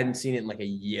randomly, I hadn't seen it in like a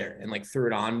year, and like threw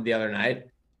it on the other night.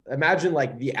 Imagine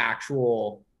like the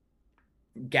actual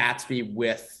Gatsby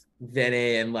with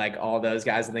Vinny and like all those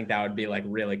guys. I think that would be like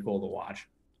really cool to watch.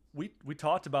 We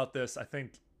talked about this, I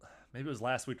think maybe it was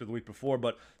last week or the week before,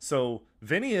 but so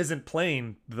Vinny isn't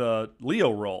playing the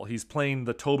Leo role. He's playing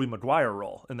the Tobey Maguire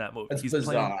role in that movie. That's He's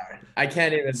bizarre. I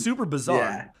can't even. Super bizarre.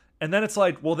 Yeah. And then it's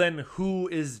like, well, then who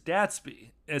is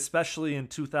Gatsby? Especially in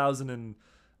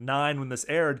 2009 when this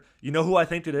aired. You know who I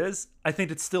think it is? I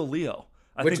think it's still Leo.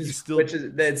 That's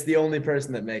the only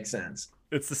person that makes sense.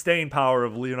 It's the staying power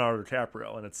of Leonardo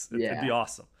DiCaprio, and it'd be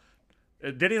awesome.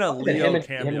 Getting a Leo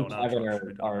cameo.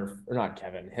 Or not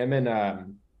Kevin. Him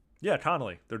and yeah,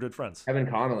 Connolly. They're good friends. Kevin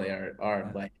Connolly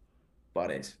are like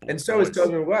buddies, and so is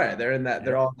Tobey Maguire. They're in that.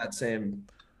 They're all in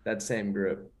that same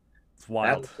group. It's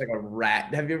wild. That's like a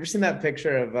rat. Have you ever seen that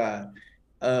picture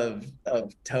of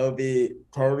Toby,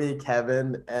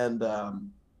 Kevin, and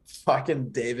fucking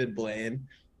David Blaine?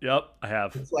 Yep, I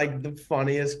have. It's like the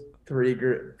funniest three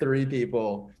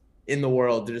people in the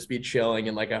world to just be chilling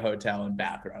in like a hotel in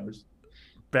bathrobes.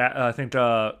 I think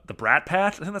the Brat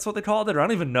Pack. I think that's what they called it. Or I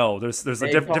don't even know. There's a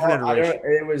different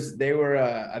iteration. They were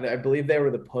I believe they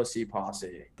were the Pussy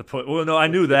Posse. Well, no, I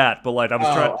knew that, but like I was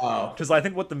trying, because I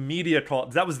think what the media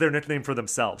called, that was their nickname for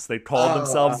themselves. They called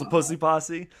themselves the Pussy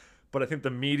Posse, but I think the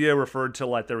media referred to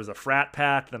like there was a Frat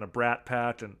Pack, then a Brat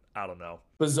Pack, and I don't know.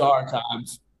 Bizarre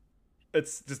times.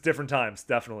 It's just different times,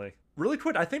 definitely. Really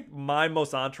quick, I think my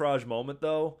most Entourage moment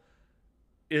though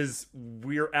is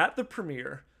we're at the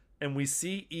premiere. And we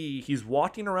see E, he's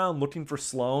walking around looking for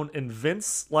Sloane, and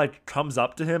Vince like comes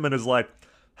up to him and is like,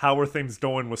 how are things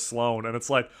going with Sloane? And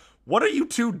it's like, what are you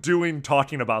two doing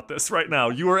talking about this right now?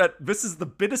 This is the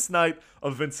biggest night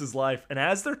of Vince's life. And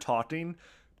as they're talking,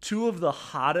 two of the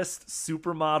hottest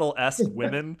supermodel-esque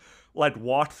women like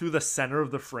walk through the center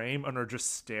of the frame and are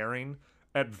just staring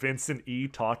at Vince and E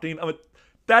talking. I mean,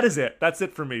 That is it. That's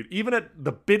it for me. Even at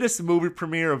the biggest movie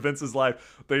premiere of Vince's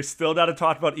life, they still got to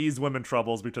talk about E's women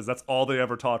troubles because that's all they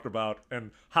ever talked about,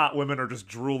 and hot women are just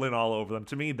drooling all over them.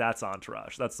 To me, that's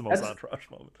Entourage. That's the most Entourage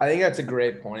moment. I think that's a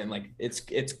great point. And like, it's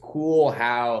cool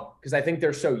how, because I think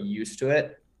they're so used to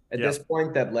it at this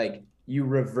point that like you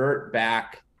revert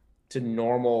back to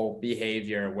normal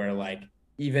behavior where like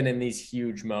even in these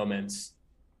huge moments,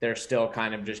 they're still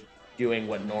kind of just doing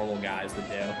what normal guys would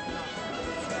do.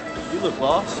 You look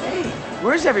lost. Hey,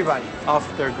 where's everybody? Off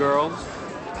with their girls.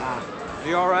 Are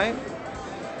you all right?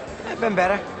 I've been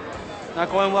better. Not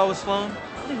going well with Sloan?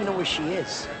 I don't even know where she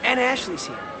is. And Ashley's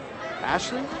here.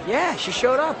 Ashley? Yeah, she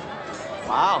showed up.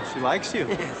 Wow, she likes you.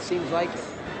 Seems like it.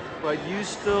 But you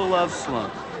still love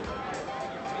Sloan.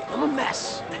 I'm a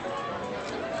mess.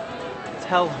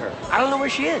 Tell her. I don't know where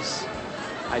she is.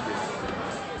 I do.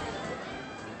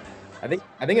 I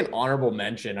think an honorable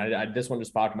mention, this one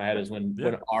just popped in my head, is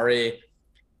when Ari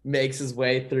makes his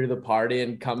way through the party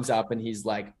and comes up and he's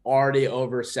like already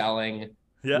overselling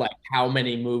like how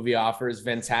many movie offers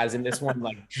Vince has, in this one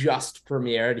like just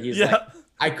premiered. He's like,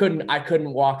 I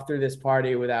couldn't walk through this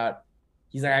party without.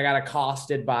 He's like, I got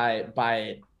accosted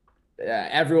by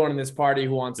everyone in this party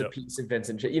who wants a piece of Vince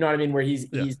and shit. You know what I mean? Where he's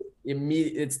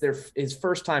it's his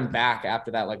first time back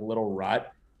after that like little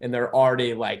rut, and they're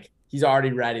already like. He's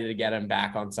already ready to get him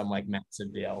back on some like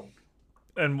massive deal.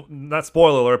 And not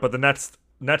spoiler alert, but the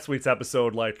next week's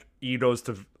episode, like E goes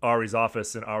to Ari's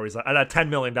office and Ari's like, I got a $10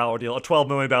 million deal, a $12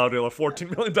 million deal, a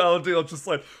 $14 million deal. Just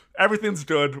like everything's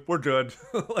good, we're good.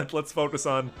 Like let's focus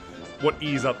on what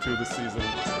E's up to this season.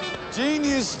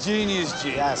 Genius.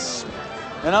 Yes.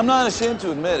 And I'm not ashamed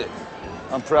to admit it.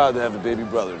 I'm proud to have a baby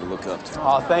brother to look up to.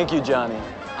 Oh, thank you, Johnny.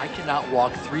 I cannot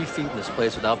walk 3 feet in this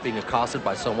place without being accosted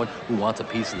by someone who wants a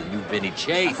piece of the new Vinny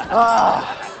Chase.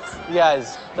 You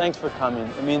guys, thanks for coming.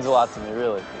 It means a lot to me,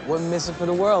 really. Wouldn't miss it for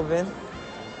the world, Vin.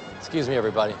 Excuse me,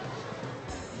 everybody.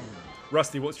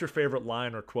 Rusty, what's your favorite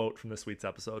line or quote from this week's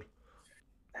episode?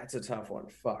 That's a tough one.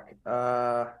 Fuck.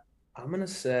 I'm gonna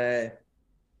say.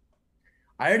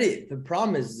 The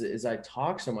problem is I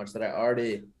talk so much that I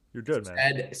already. You're good,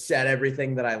 man. Said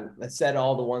everything that I said,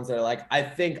 all the ones that I like.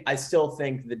 I still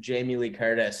think that Jamie Lee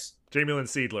Curtis. Jamie Lynn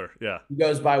Seidler, yeah. He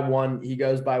goes by one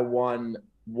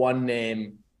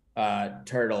name,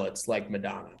 Turtle. It's like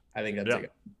Madonna. I think that's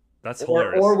that's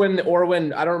hilarious. Or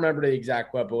when I don't remember the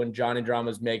exact quote, but when Johnny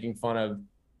Drama's making fun of,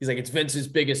 he's like, it's Vince's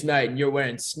biggest night and you're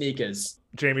wearing sneakers.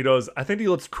 Jamie goes, I think he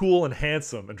looks cool and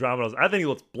handsome. And Drama goes, I think he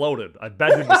looks bloated. I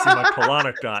begged him to see my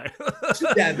colonic guy.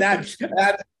 Yeah,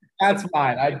 that's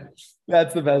mine.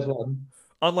 That's the best one.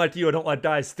 Unlike you, I don't like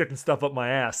guys sticking stuff up my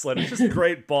ass. Like, it's just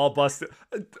great ball busted.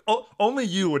 Only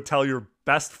you would tell your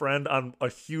best friend on a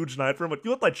huge night for him, but you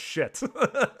look like shit.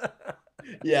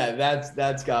 Yeah,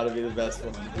 that's got to be the best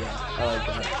one. Yeah, I like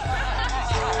that.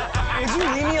 Would you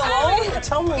leave me alone?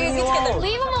 Tell me to leave me alone.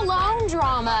 Leave him alone,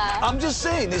 Drama. I'm just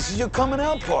saying, this is your coming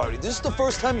out party. This is the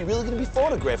first time you're really going to be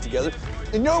photographed together,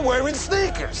 and you're wearing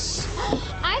sneakers.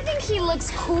 I think he looks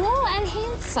cool and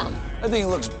handsome. I think he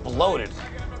looks bloated.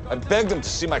 I begged him to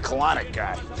see my colonic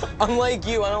guy. Unlike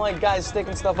you, I don't like guys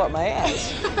sticking stuff up my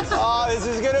ass. Oh, this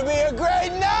is going to be a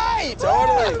great night!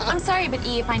 Totally. I'm sorry, but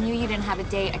E, if I knew you didn't have a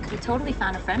date, I could have totally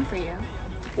found a friend for you.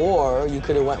 Or you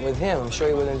could have went with him. I'm sure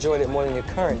you would have enjoyed it more than your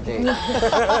current date.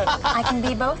 I can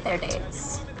be both their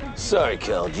dates. Sorry,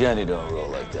 Kel. Jenny don't roll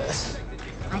like that.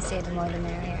 I say the more the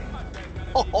merrier.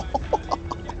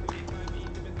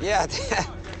 Yeah.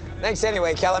 Thanks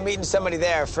anyway, Kel. I'm meeting somebody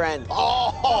there, a friend.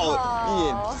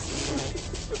 Oh.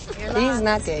 He's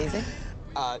not gay, is he?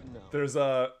 No. There's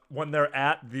when they're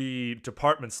at the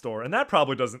department store, and that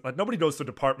probably doesn't, like, nobody goes to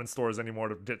department stores anymore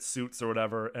to get suits or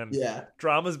whatever, and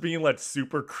Drama's being like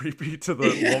super creepy to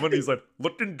the woman. He's like,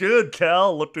 looking good,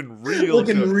 Cal, looking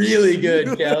really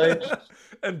good, Kelly.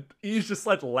 And he's just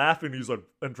like laughing. He's like,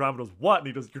 and Drama goes, what? And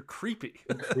he goes, you're creepy.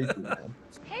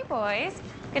 Hey, boys.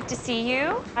 Good to see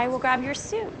you. I will grab your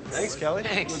suits. Thanks, Kelly.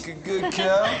 Thanks. Looking good,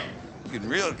 Kel. Looking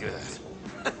real good.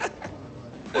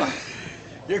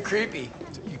 You're creepy.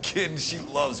 You kidding? She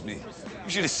loves me. You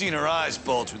should have seen her eyes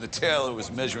bulge when the tailor was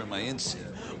measuring my inseam.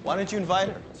 Why don't you invite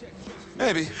her?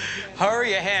 Maybe.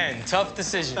 Hurry ahead. Tough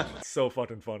decision. So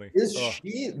fucking funny. Is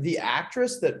she the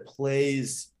actress that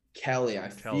plays Kelly? I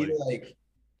feel like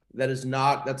that's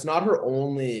not her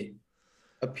only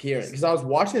appearance, because I was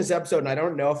watching this episode and I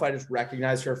don't know if I just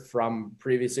recognized her from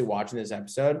previously watching this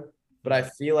episode, but I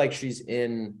feel like she's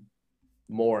in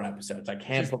more episodes. I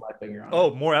can't put my finger on it.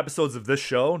 Oh, more episodes of this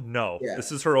show? No. Yeah.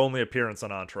 This is her only appearance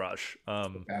on Entourage.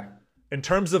 In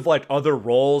terms of like other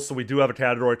roles, so we do have a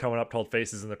category coming up called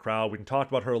Faces in the Crowd. We can talk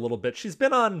about her a little bit. She's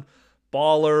been on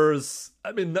Ballers.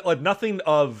 I mean, like nothing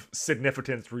of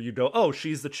significance where you go, oh,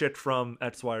 she's the chick from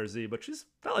X, Y, or Z, but she's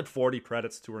got like 40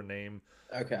 credits to her name.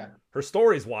 Okay. Her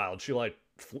story's wild. She like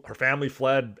her family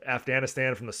fled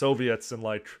Afghanistan from the Soviets and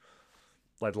like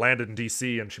landed in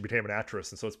DC, and she became an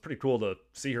actress. And so it's pretty cool to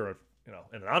see her, you know,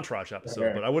 in an Entourage episode.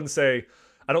 Sure. But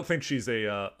I don't think she's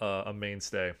a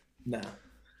mainstay. No.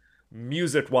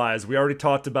 Music wise, we already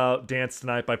talked about Dance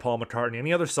Tonight by Paul McCartney.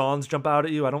 Any other songs jump out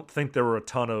at you? I don't think there were a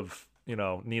ton of, you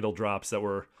know, needle drops that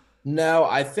were. No,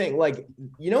 I think like,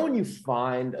 you know, when you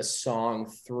find a song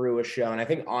through a show, and I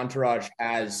think Entourage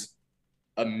has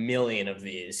a million of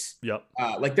these. Yep.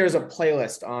 Like there's a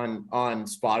playlist on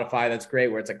Spotify that's great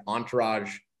where it's like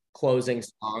Entourage closing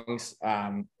songs,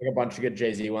 like a bunch of good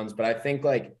Jay-Z ones. But I think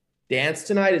like Dance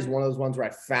Tonight is one of those ones where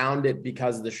I found it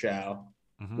because of the show,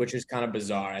 which is kind of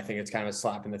bizarre. I think it's kind of a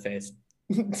slap in the face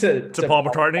to Paul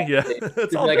McCartney. Yeah,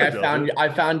 it's all like good, I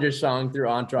found your song through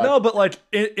Entourage. No, but like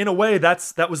in a way,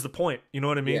 that was the point. You know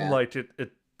what I mean? Yeah. Like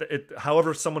it.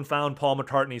 However, someone found Paul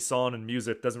McCartney's song and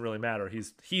music doesn't really matter.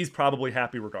 He's probably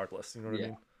happy regardless. You know what I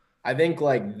mean? I think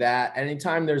like that.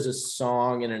 Anytime there's a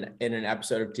song in an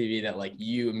episode of TV that like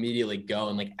you immediately go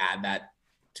and like add that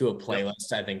to a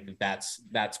playlist, I think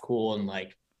that's cool. And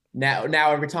like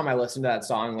now every time I listen to that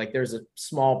song, like there's a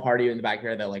small part of you in the back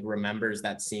here that like remembers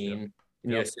that scene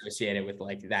and you associate it with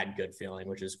like that good feeling,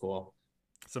 which is cool.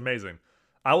 It's amazing.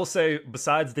 I will say,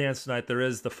 besides Dance Tonight,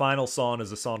 the final song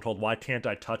is a song called Why Can't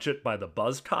I Touch It by the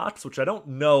Buzzcocks, which I don't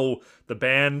know the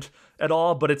band at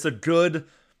all, but it's a good,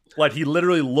 like he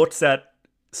literally looks at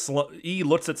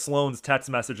Sloane's text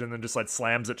message and then just like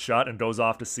slams it shut and goes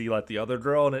off to see like the other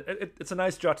girl. And it's a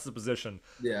nice juxtaposition.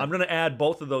 Yeah. I'm going to add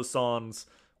both of those songs.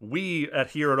 We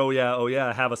here at Oh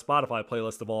Yeah have a Spotify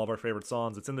playlist of all of our favorite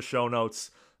songs. It's in the show notes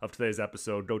of today's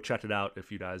episode. Go check it out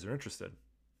if you guys are interested.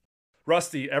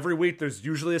 Rusty, every week there's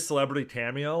usually a celebrity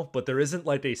cameo, but there isn't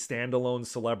like a standalone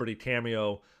celebrity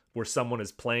cameo where someone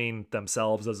is playing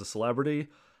themselves as a celebrity.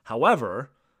 However,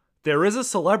 there is a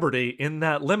celebrity in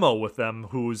that limo with them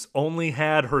who's only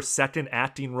had her second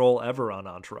acting role ever on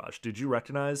Entourage. Did you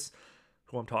recognize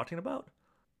who I'm talking about?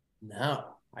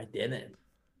 No, I didn't.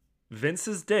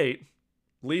 Vince's date,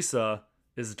 Lisa,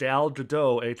 is Gal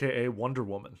Gadot, aka Wonder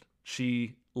Woman.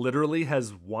 She literally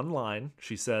has one line.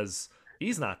 She says,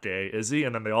 "He's not gay, is he?"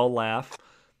 And then they all laugh.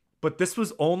 But this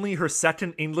was only her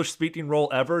second English-speaking role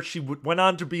ever. She went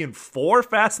on to be in 4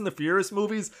 Fast and the Furious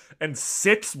movies and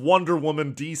 6 Wonder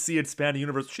Woman DC Expanded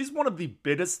Universe. She's one of the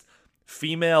biggest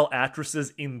female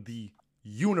actresses in the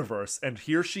universe. And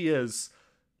here she is,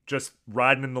 just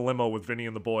riding in the limo with Vinny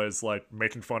and the boys, like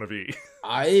making fun of E.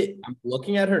 I'm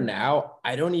looking at her now.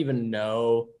 I don't even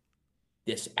know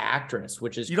this actress,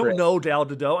 which is You don't know Gal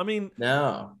Gadot? I mean,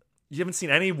 no. You haven't seen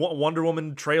any Wonder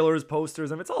Woman trailers,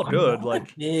 posters. I mean, it's all good.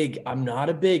 I'm not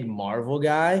a big Marvel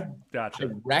guy. Gotcha. I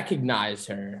recognize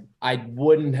her. I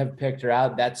wouldn't have picked her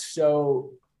out. That's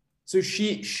so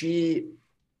she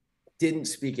didn't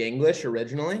speak English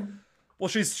originally. Well,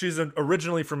 she's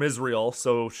originally from Israel,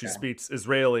 so she speaks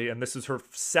Israeli, and this is her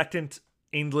second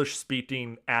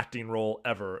English-speaking acting role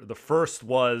ever. The first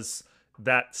was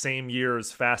that same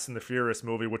year's Fast and the Furious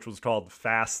movie, which was called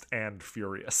Fast and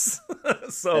Furious.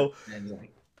 So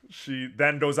she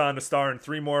then goes on to star in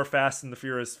 3 more Fast and the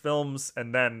Furious films,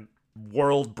 and then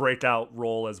world breakout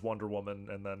role as Wonder Woman,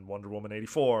 and then Wonder Woman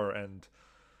 84, and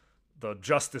the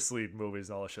Justice League movies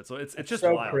and all that shit. So it's just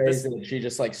so wild. Crazy that she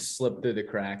just like slipped through the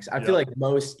cracks. I feel like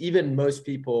most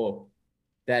people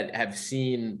that have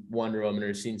seen Wonder Woman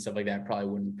or seen stuff like that probably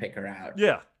wouldn't pick her out.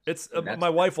 Yeah. It's my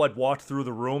wife like walked through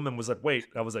the room and was like, "Wait."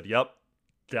 I was like, "Yep."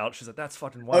 Doubt. She's like, "That's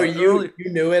fucking wild." Oh, you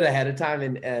knew it ahead of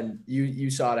time and you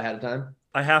saw it ahead of time?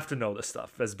 I have to know this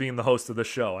stuff as being the host of the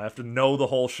show. I have to know the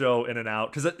whole show in and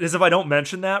out. Because if I don't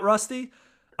mention that, Rusty,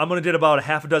 I'm going to get about a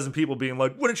half a dozen people being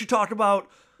like, "Wouldn't you talk about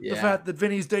the fact that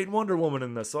Vinny's dating Wonder Woman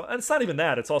in this?" So, and it's not even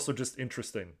that. It's also just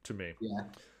interesting to me. Yeah.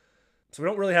 So we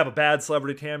don't really have a bad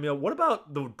celebrity cameo. What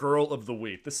about the girl of the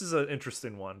week? This is an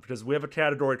interesting one because we have a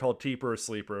category called Keeper or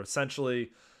Sleeper.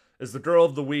 Essentially, is the girl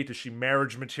of the week, is she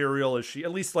marriage material? Is she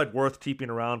at least like worth keeping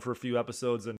around for a few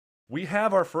episodes? And we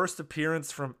have our first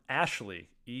appearance from Ashley,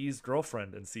 E's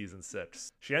girlfriend in season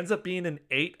 6. She ends up being in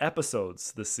 8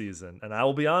 episodes this season. And I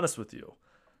will be honest with you,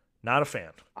 not a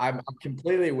fan. I'm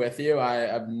completely with you.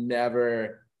 I've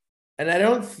never, and I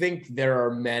don't think there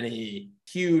are many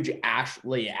huge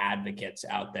Ashley advocates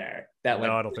out there that like,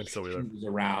 no, I don't think so either.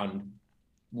 Around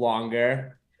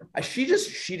longer. She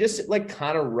just like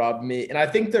kind of rubbed me, and I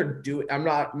think they're doing. I'm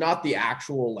not the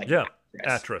actual like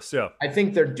actress. Yeah, I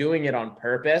think they're doing it on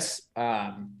purpose.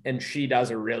 And she does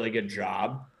a really good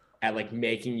job at like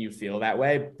making you feel that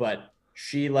way. But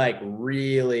she like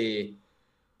really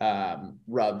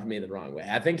rubbed me the wrong way.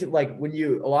 I think like when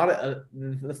you, a lot of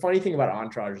the funny thing about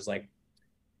Entourage is like,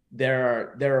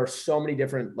 there are so many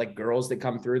different like girls that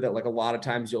come through that like a lot of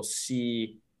times you'll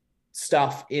see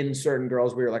stuff in certain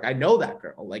girls where you're like, I know that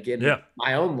girl, like in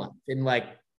my own life. And like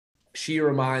she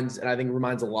reminds, and I think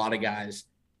reminds a lot of guys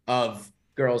of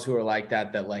girls who are like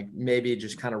that like maybe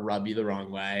just kind of rub you the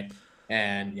wrong way.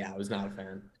 And yeah, I was not a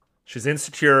fan. She's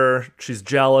insecure. She's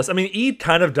jealous. I mean, E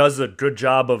kind of does a good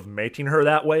job of making her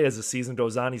that way as the season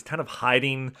goes on. He's kind of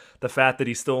hiding the fact that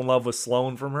he's still in love with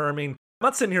Sloane from her. I mean, I'm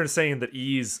not sitting here saying that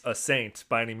E's a saint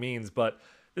by any means, but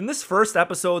in this first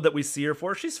episode that we see her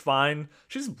for, she's fine.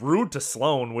 She's rude to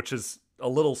Sloane, which is a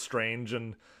little strange.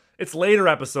 And it's later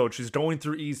episode. She's going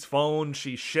through E's phone.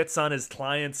 She shits on his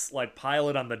client's like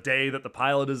pilot on the day that the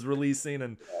pilot is releasing,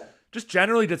 and just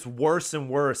generally gets worse and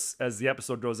worse as the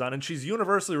episode goes on. And she's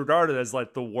universally regarded as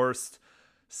like the worst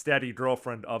steady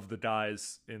girlfriend of the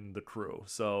guys in the crew.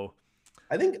 So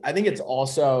I think it's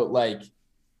also like,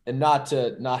 and not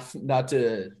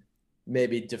to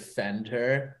maybe defend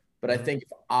her, but I think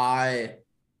if I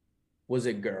was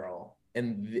a girl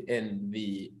and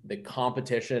the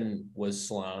competition was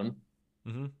Sloane,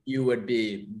 you would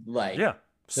be like,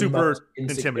 super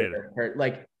intimidated.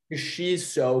 Like she's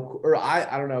so, or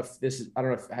I don't know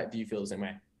if you feel the same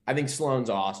way. I think Sloane's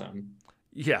awesome.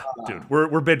 Yeah, dude,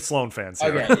 we're big Sloane fans here.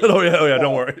 Okay. oh yeah,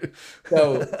 don't worry.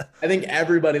 So I think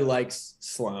everybody likes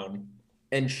Sloane,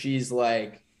 and she's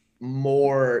like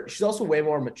she's also way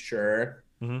more mature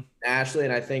than Ashley,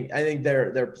 and I think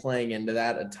they're playing into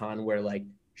that a ton, where like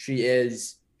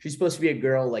she's supposed to be a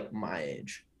girl like my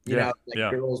age, you know,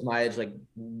 like girls my age like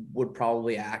would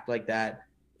probably act like that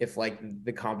if like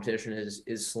the competition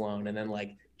is Sloane. And then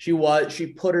like she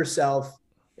put herself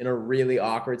in a really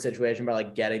awkward situation by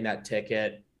like getting that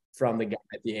ticket from the guy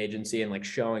at the agency and like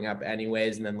showing up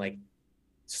anyways, and then like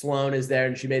Sloane is there,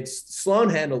 and Sloane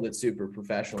handled it super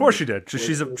professional. Of course she did.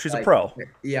 She's a pro.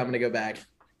 Yeah, I'm gonna go back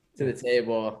to the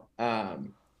table.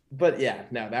 But yeah,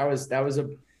 no, everything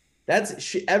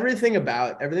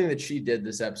that she did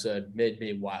this episode made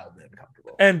me wildly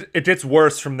uncomfortable. And it gets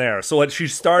worse from there. So like she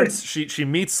starts, she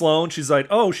meets Sloane. She's like,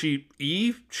 oh, she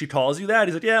calls you that?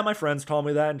 He's like, yeah, my friends call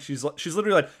me that. And she's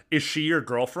literally like, is she your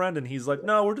girlfriend? And he's like,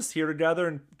 no, we're just here together.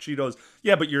 And she goes,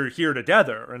 yeah, but you're here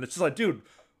together. And it's just like, dude,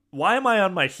 why am I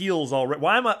on my heels already?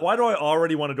 Why do I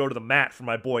already want to go to the mat for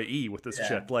my boy E with this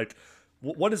chick? Like,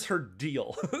 what is her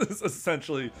deal? Is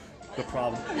essentially the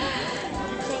problem.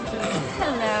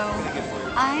 Hello.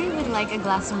 I would like a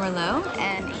glass of Merlot,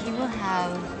 and he will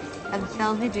have a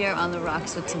Belvedere on the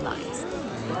rocks with 2 limes.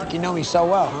 You know me so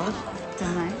well, huh?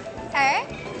 Don't I? Hey.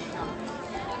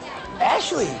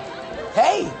 Ashley.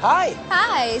 Hey, hi.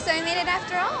 Hi. So I made it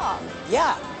after all.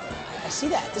 Yeah, I see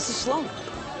that. This is Sloane.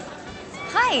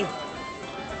 Hi.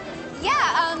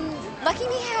 Yeah, Lucky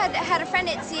Me had a friend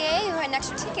at CAA who had an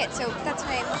extra ticket, so that's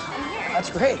why I'm here. That's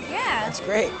great. Yeah. That's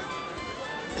great.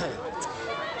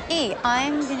 E,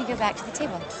 I'm gonna go back to the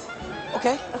table.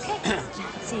 Okay. Okay.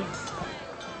 See you.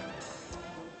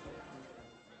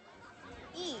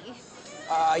 E.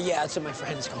 Yeah, that's what my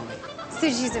friends call me. So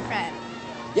she's a friend.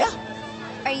 Yeah.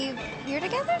 Are you here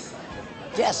together?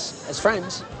 Yes, as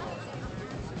friends.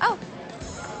 Oh.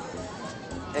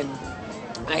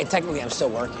 And technically I'm still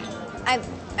working. I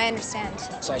understand.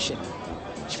 So I should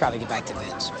probably get back to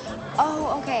Vince.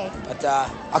 Oh, okay. But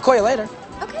I'll call you later.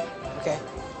 Okay. Okay.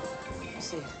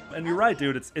 See. And you're right,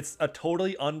 dude. It's a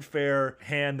totally unfair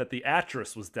hand that the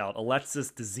actress was dealt. Alexis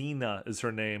Dezina is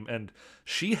her name, and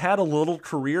she had a little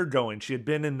career going. She had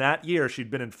been in that year.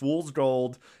 She'd been in Fool's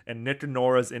Gold and Nick and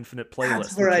Nora's Infinite Playlist.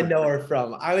 That's where I know her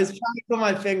from. I was trying to put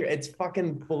my finger. It's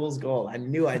fucking Fool's Gold. I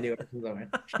knew her from somewhere.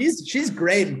 She's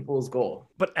great in Fool's Gold.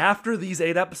 But after these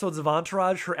 8 episodes of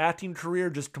Entourage, her acting career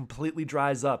just completely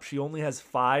dries up. She only has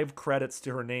 5 credits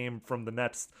to her name from the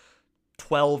next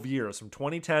 12 years. From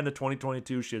 2010 to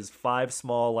 2022, she has 5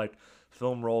 small like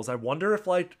film roles. I wonder if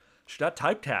like she got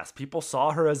typecast. People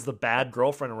saw her as the bad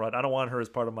girlfriend and were like, I don't want her as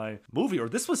part of my movie. Or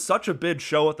this was such a big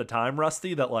show at the time,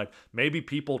 Rusty, that like maybe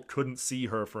people couldn't see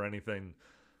her for anything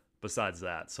besides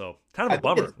that. So kind of a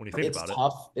bummer when you think about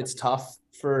it. It's tough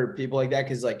for people like that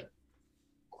because like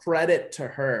credit to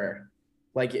her.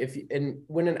 Like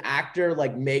when an actor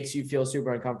like makes you feel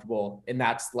super uncomfortable and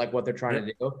that's like what they're trying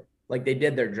to do, like they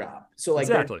did their job. So like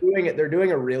exactly. They're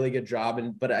doing a really good job.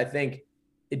 But I think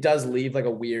it does leave like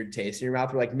a weird taste in your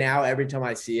mouth. Where like now every time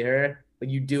I see her, like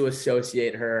you do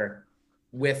associate her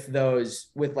with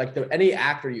any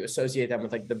actor, you associate them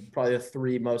with like probably the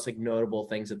 3 most like notable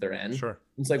things that they're in. Sure.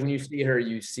 It's like when you see her,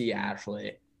 you see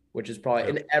Ashley, which is probably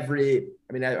in every,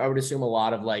 I mean, I would assume a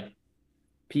lot of like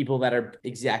people that are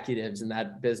executives in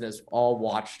that business all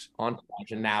watched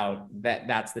Entourage, and now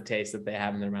that's the taste that they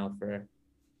have in their mouth for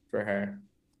her.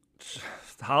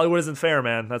 Hollywood isn't fair,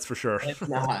 man. That's for sure. It's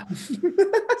not.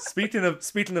 Speaking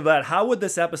of that, how would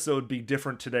this episode be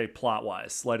different today, plot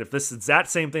wise? Like, if this exact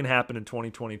same thing happened in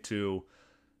 2022,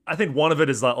 I think one of it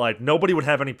is that like nobody would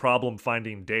have any problem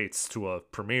finding dates to a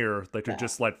premiere. They could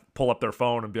just like pull up their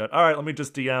phone and be like, all right, let me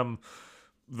just DM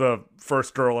the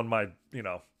first girl in my,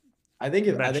 I think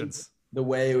the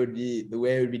way it would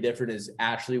be different is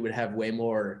Ashley would have way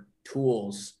more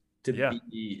tools to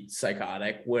be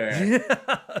psychotic, where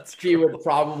she would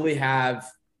probably have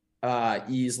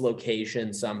E's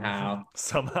location somehow,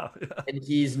 and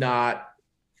he's not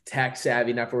tech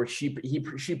savvy enough, or she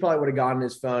probably would have gotten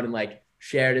his phone and like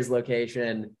shared his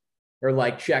location, or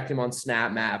like checked him on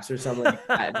Snap Maps or something like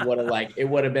that. I think it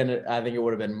would have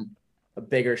been a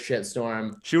bigger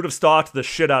shitstorm. She would have stalked the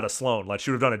shit out of Sloane. Like,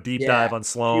 she would have done a deep dive on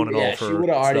Sloane and all of her she would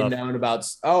have already stuff. known about.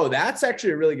 Oh, that's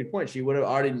actually a really good point. She would have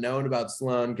already known about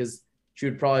Sloane because she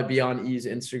would probably be on E's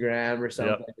Instagram or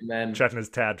something, and then checking his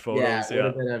tad photos.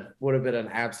 Would have been an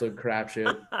absolute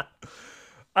crapshoot.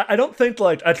 I don't think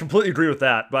I completely agree with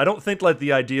that, but I don't think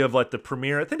the idea of the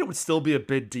premiere, I think it would still be a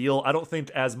big deal. I don't think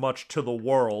as much to the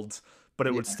world, but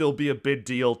it would still be a big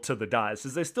deal to the guys,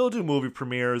 because they still do movie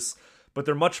premieres, but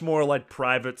they're much more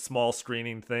private, small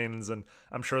screening things, and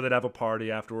I'm sure they'd have a party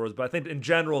afterwards. But I think in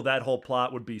general, that whole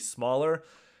plot would be smaller.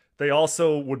 They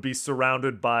also would be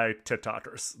surrounded by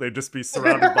TikTokers. They'd just be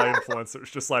surrounded by influencers,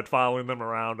 just following them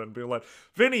around and being like,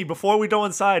 Vinny, before we go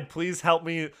inside, please help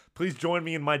me. Please join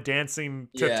me in my dancing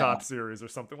TikTok series or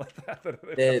something like that.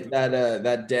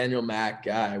 That Daniel Mack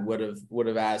guy would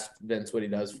have asked Vince what he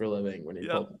does for a living when he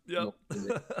told him.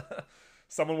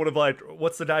 Someone would have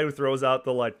what's the guy who throws out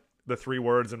the 3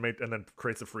 words and then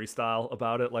creates a freestyle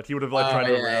about it? He would have tried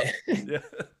to rap. Yeah.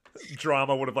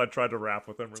 Drama would have tried to rap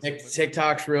with him.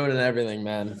 TikTok's ruining everything,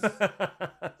 man.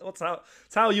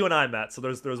 It's how you and I met. So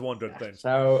there's one good thing.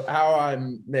 So how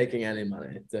I'm making any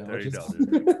money. So there you go.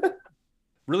 Dude.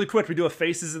 Really quick, we do a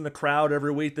Faces in the Crowd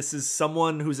every week. This is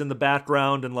someone who's in the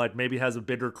background and maybe has a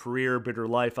bigger career, bigger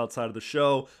life outside of the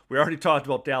show. We already talked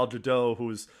about Gal Gadot,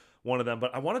 who's one of them,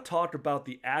 but I want to talk about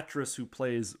the actress who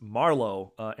plays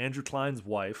Marlo, Andrew Klein's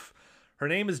wife. Her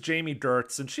name is Jamie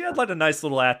Gertz, and she had a nice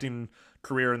little acting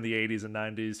career in the 80s and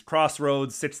 90s.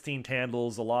 Crossroads, 16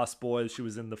 Candles, The Lost Boys. She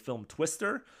was in the film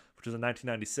Twister, which was in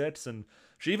 1996, and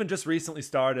she even just recently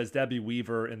starred as Debbie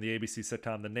Weaver in the ABC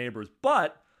sitcom The Neighbors.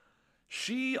 But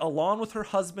she, along with her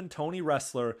husband Tony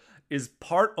Ressler, is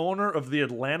part owner of the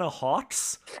Atlanta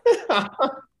Hawks,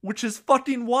 which is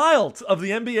fucking wild, of the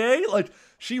NBA.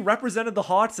 She represented the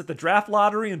Hawks at the draft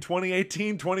lottery in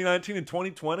 2018, 2019, and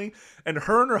 2020, and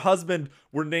her husband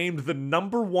were named the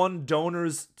 #1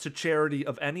 donors to charity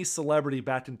of any celebrity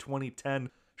back in 2010.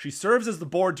 She serves as the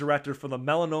board director for the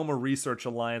Melanoma Research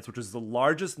Alliance, which is the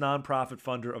largest nonprofit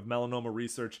funder of melanoma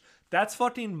research. That's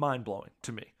fucking mind-blowing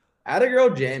to me. Atta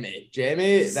girl Jamie,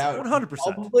 that 100%.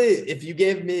 Probably, if you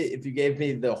gave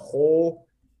me the whole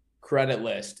credit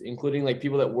list, including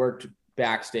people that worked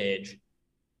backstage,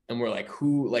 and we're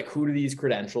who do these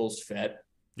credentials fit?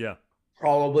 Yeah,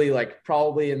 probably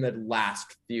in the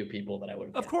last few people that I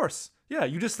would. Of course, yeah.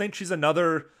 You just think she's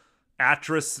another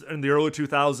actress in the early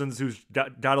 2000s who's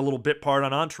got a little bit part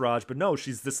on Entourage, but no,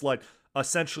 she's this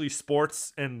essentially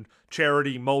sports and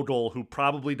charity mogul who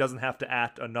probably doesn't have to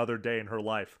act another day in her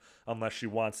life unless she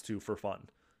wants to for fun.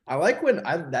 I like when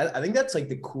I think that's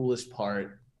the coolest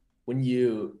part, when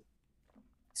you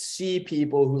see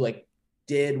people who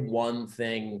did one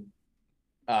thing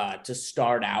to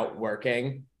start out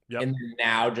working, and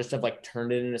now just have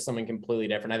turned it into something completely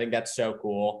different. I think that's so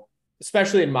cool.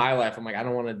 Especially in my life, I'm I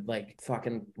don't want to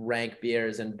fucking rank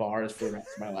beers in bars for the rest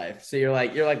of my life. So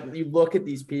you look at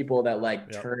these people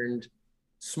that turned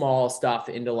small stuff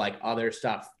into other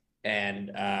stuff, and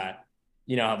have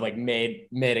made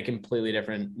a completely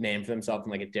different name for themselves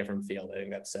in a different field. I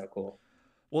think that's so cool.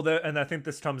 Well, and I think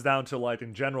this comes down to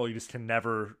in general, you just can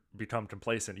never become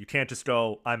complacent. You can't just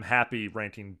go, I'm happy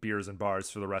ranking beers and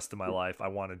bars for the rest of my life. I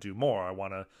want to do more. I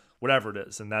want to whatever it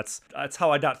is. And that's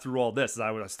how I got through all this.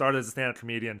 I started as a stand-up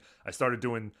comedian. I started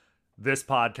doing this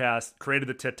podcast, created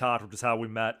the TikTok, which is how we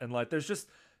met. And there's just,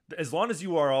 as long as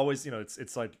you are always,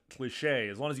 it's cliche,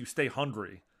 as long as you stay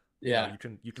hungry, yeah,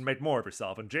 you can make more of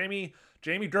yourself. And Jamie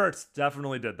Gertz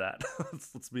definitely did that.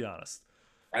 let's be honest.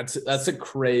 That's a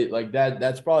great,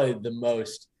 that's probably the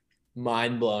most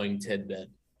mind-blowing tidbit.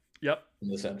 Yep. In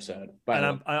this episode.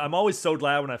 And I'm always so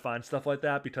glad when I find stuff like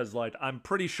that, because I'm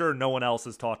pretty sure no one else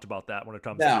has talked about that when it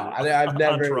comes to I've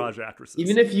never, Entourage actresses.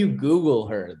 Even if you Google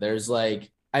her, there's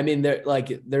I mean,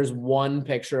 there's one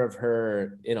picture of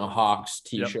her in a Hawks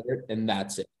t-shirt, and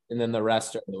that's it. And then the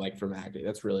rest are like from acting.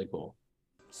 That's really cool.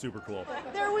 Super cool.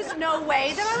 There was no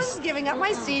way that I was giving up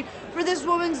my seat for this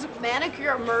woman's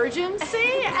manicure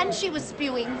emergency, and she was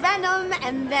spewing venom,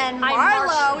 and then I Marlo...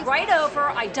 marched right over,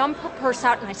 I dumped her purse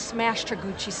out, and I smashed her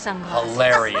Gucci sunglasses.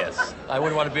 Hilarious. I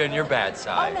wouldn't want to be on your bad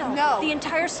side. Oh, no. The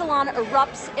entire salon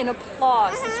erupts in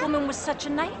applause. This woman was such a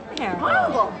nightmare.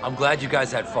 Horrible. I'm glad you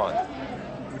guys had fun.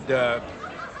 You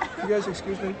guys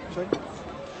excuse me a second?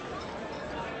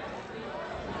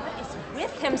 What is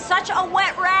with him? Such a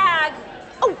wet rag.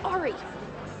 Oh, Ari,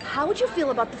 how would you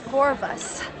feel about the four of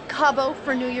us? Cabo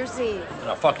for New Year's Eve.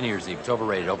 No, fuck New Year's Eve. It's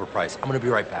overrated, overpriced. I'm gonna be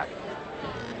right back.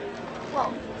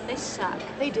 Well, they suck.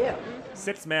 They do.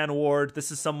 Sixth Man Award.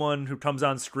 This is someone who comes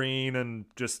on screen and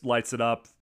just lights it up.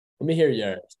 Let me hear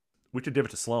yours. We could give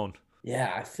it to Sloane.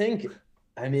 Yeah,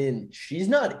 I mean, she's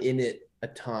not in it a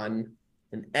ton.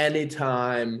 And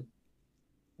anytime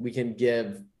we can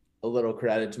give a little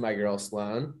credit to my girl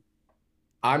Sloane,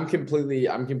 I'm completely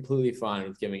fine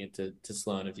with giving it to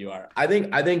Sloane if you are. I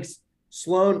think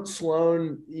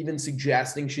Sloane even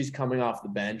suggesting she's coming off the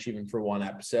bench even for one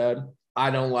episode,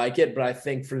 I don't like it, but I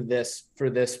think for this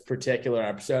particular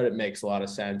episode it makes a lot of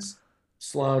sense.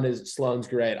 Sloane's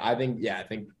great. I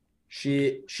think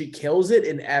she kills it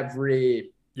in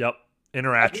every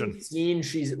interaction scene.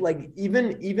 She's like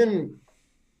even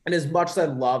and as much as I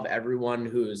love everyone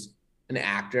who's an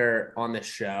actor on this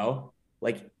show,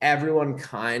 like everyone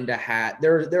kind of had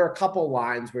there are a couple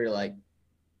lines where you're like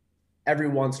every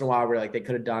once in a while where like they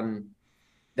could have done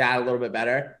that a little bit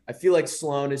better. I feel like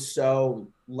Sloane is so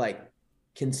like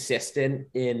consistent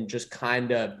in just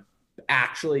kind of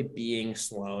actually being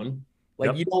Sloane.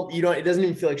 Like you don't it doesn't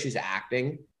even feel like she's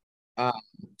acting.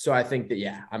 So I think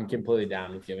that I'm completely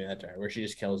down with giving that to her, where she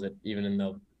just kills it even in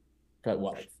the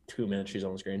 2 minutes she's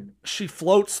on the screen. She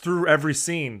floats through every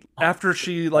scene after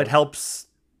she like helps,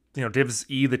 gives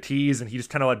E the tease, and he just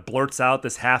kind of like blurts out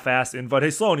this half-assed invite. Hey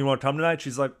Sloane, you want to come tonight?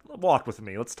 She's like, walk with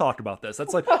me. Let's talk about this.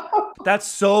 That's like, that's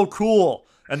so cool.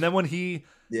 And then when he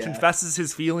confesses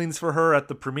his feelings for her at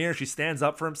the premiere, she stands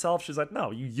up for himself. She's like, no,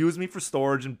 you used me for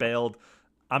storage and bailed.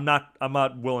 I'm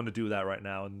not willing to do that right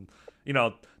now. And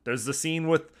there's the scene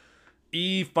with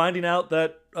E finding out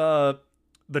that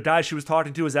the guy she was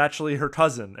talking to is actually her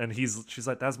cousin, and she's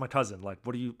like, that's my cousin. Like,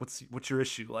 what's your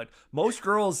issue? Like, most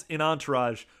girls in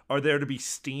Entourage are there to be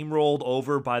steamrolled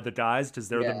over by the guys because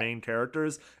they're the main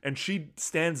characters, and she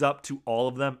stands up to all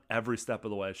of them every step of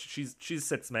the way. She's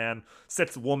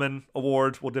sixth woman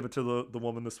award. We'll give it to the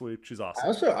woman this week. She's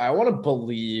awesome. I want to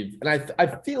believe, and I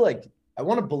feel like I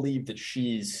want to believe that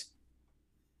she's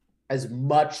as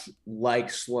much like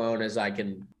Sloane as I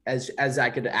can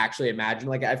actually imagine.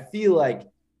 Like, I feel like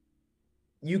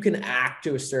you can act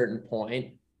to a certain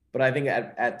point, but I think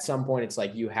at some point it's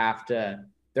like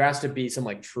there has to be some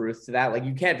like truth to that. Like,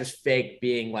 you can't just fake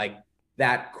being like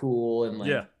that cool and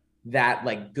like that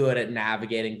like good at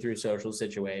navigating through social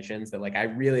situations. That like, I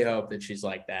really hope that she's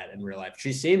like that in real life.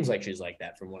 She seems like she's like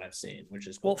that from what I've seen, which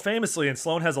is cool. Well, famously, and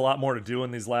Sloane has a lot more to do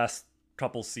in these last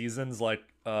couple seasons. Like,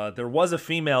 there was a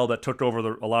female that took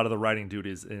over a lot of the writing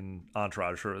duties in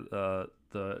Entourage.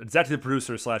 The executive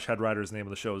producer / head writer's name of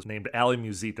the show is named Ali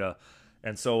Musica.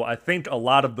 And so I think a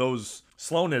lot of those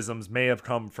Sloanisms may have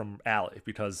come from Ali,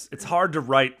 because it's hard to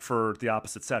write for the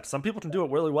opposite sex. Some people can do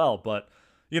it really well, but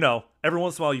every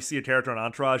once in a while you see a character on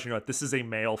Entourage, like, this is a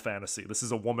male fantasy. This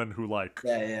is a woman who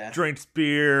drinks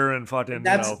beer and fucking.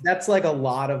 That's like a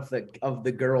lot of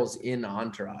the girls in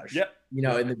Entourage. Yep.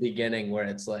 In the beginning, where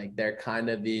it's like they're kind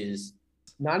of these,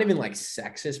 not even like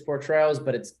sexist portrayals,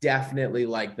 but it's definitely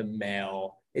like the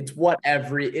male. It's what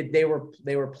they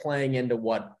were playing into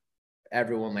what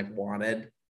everyone like wanted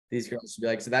these girls to be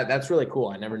like. So that's really cool.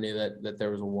 I never knew that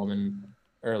there was a woman,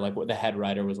 or like what the head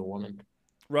writer was a woman.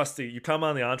 Rusty, you come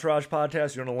on the Entourage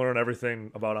podcast, you're gonna learn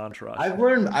everything about Entourage.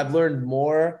 I've learned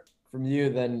more from you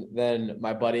than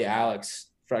my buddy Alex,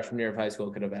 freshman year of high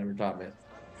school, could have ever taught me.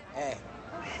 Hey.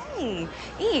 Hey,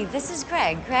 E, this is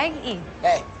Greg. Greg, E.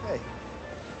 Hey.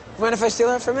 Mind if I steal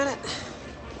her for a minute?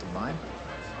 Don't mind.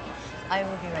 I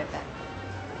will be right back.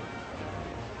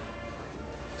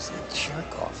 Who's that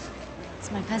jerk off? It's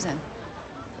my cousin.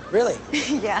 Really?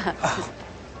 Yeah. Oh,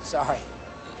 sorry.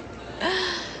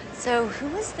 So, who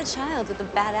was the child with the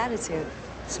bad attitude?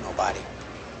 It's nobody.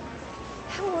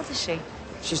 How old is she?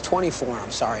 She's 24. I'm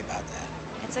sorry about that.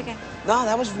 It's okay. No,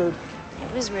 that was rude.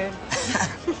 It was rude.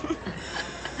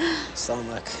 Sloane,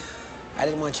 look, I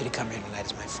didn't want you to come here tonight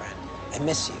as my friend. I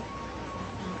miss you.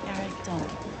 Eric, don't.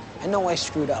 I know I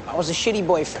screwed up. I was a shitty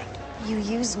boyfriend. You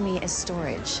used me as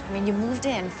storage. I mean, you moved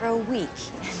in for a week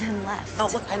and then left. No,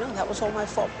 look, I know that was all my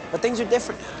fault, but things are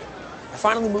different now. I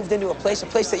finally moved into a place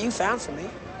that you found for me.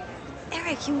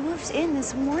 Eric, you moved in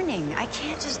this morning. I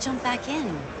can't just jump back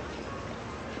in.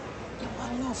 I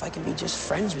don't know if I can be just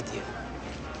friends with you.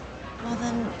 Well,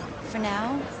 then, for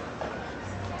now,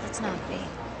 let's not be.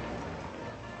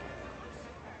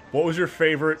 What was your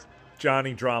favorite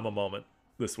Johnny drama moment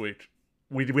this week?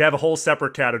 We have a whole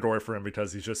separate category for him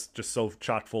because he's just so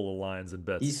chock full of lines and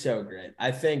bits. He's so great.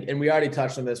 I think, and we already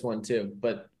touched on this one too,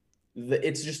 but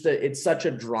it's such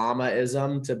a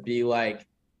drama-ism to be like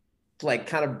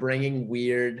kind of bringing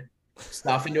weird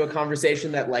stuff into a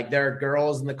conversation that like there are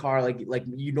girls in the car like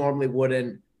you normally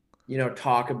wouldn't,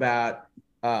 talk about.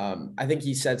 I think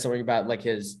he said something about like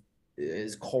his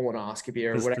colonoscopy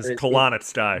or whatever. His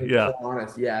colonist guy, yeah.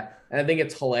 Colonist, yeah. And I think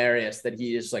it's hilarious that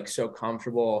he is like so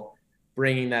comfortable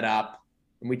bringing that up.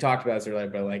 And we talked about this earlier,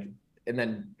 but like, and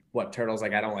then what Turtle's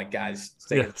like, I don't like guys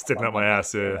sticking up my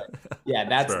ass. Yeah. Yeah.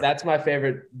 That's my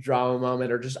favorite drama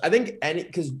moment, or just,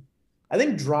 because I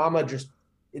think drama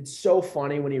it's so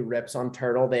funny when he rips on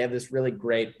Turtle. They have this really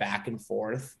great back and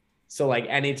forth. So like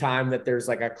anytime that there's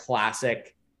like a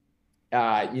classic,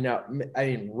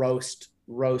 roast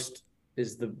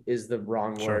is the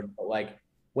wrong word, but like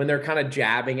when they're kind of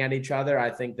jabbing at each other, I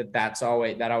think that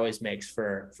always makes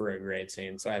for a great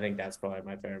scene. So I think that's probably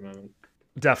my favorite moment.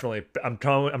 Definitely. I'm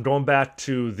going back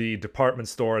to the department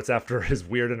store. It's after his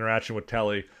weird interaction with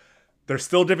Kelly. They're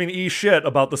still giving E shit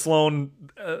about the Sloan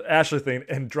Ashley thing,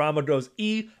 and Drama goes,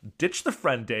 E, ditch the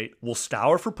friend date. We'll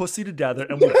scour for pussy together,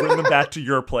 and we'll bring them back to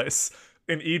your place.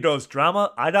 And E goes,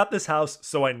 Drama, I got this house,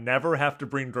 so I never have to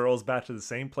bring girls back to the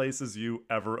same place as you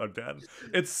ever again.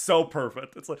 It's so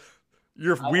perfect. It's like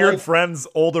your friend's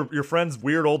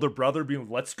weird older brother being,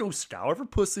 let's go scour for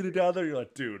pussy together. You're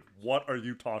like, dude, what are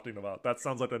you talking about? That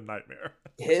sounds like a nightmare.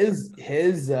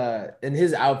 His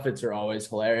outfits are always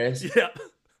hilarious. Yeah.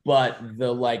 But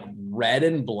the like red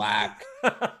and black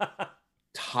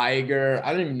tiger,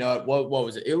 I don't even know what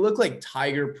was it. It looked like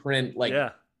tiger print, like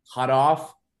cut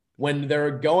off when they're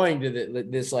going to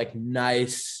this like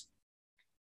nice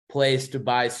place to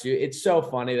buy suit. It's so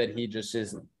funny that he just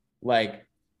is like,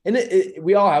 and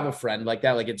we all have a friend like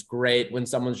that. Like it's great when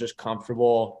someone's just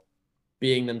comfortable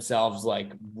being themselves,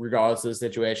 like regardless of the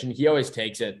situation. He always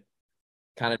takes it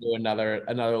kind of to another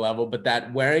level, but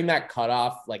that wearing that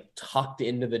cutoff like tucked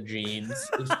into the jeans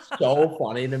is so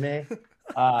funny to me.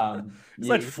 He's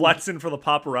like flexing for the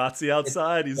paparazzi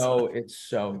outside. It's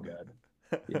so good.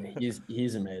 Yeah,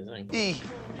 he's amazing. E,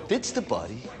 ditch the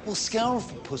buddy. We'll scour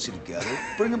for pussy together.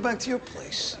 Bring him back to your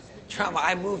place. Drama,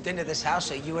 I moved into this house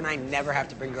so you and I never have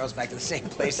to bring girls back to the same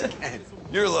place again.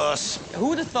 Your loss. Who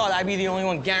would have thought I'd be the only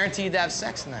one guaranteed to have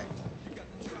sex tonight?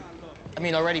 I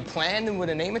mean, already planned and with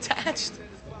a name attached?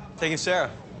 Taking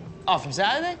Sarah. Oh, from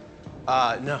Saturday?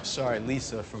 No, sorry,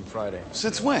 Lisa from Friday.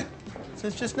 Since when?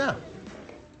 Since just now.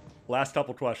 Last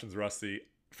couple questions, Rusty.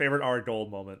 Favorite Ari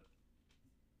Gold moment?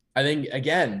 I think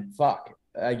him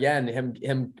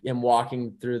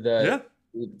walking through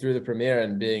the premiere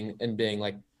and being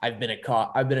like, I've been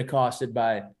accosted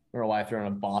by, I don't know why I threw on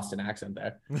a Boston accent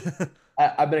there.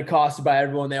 I've been accosted by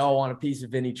everyone. They all want a piece of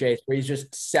Vinny Chase, where he's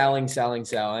just selling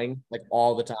like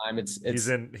all the time. He's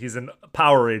in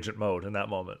power agent mode in that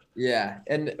moment. Yeah.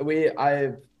 And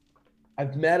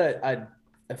I've met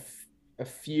a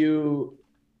few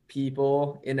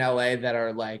people in LA that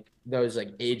are like those like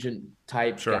agent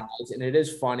type guys. And it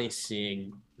is funny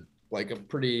seeing like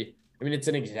it's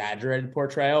an exaggerated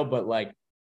portrayal, but like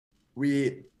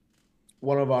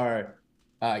one of our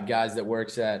guys that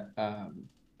works at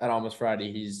Almost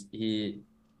Friday, he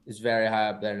is very high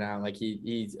up there now. Like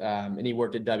he's and he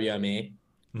worked at WME,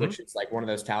 which is like one of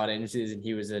those talent agencies, and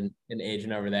he was an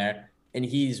agent over there. And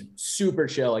he's super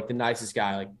chill, like the nicest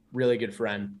guy, like really good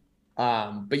friend.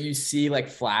 But you see like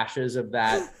flashes of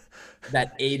that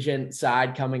agent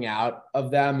side coming out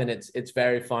of them, and it's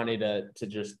very funny to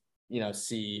just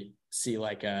see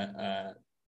like a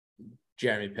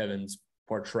Jeremy Piven's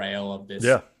portrayal of this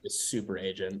super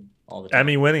agent all the time.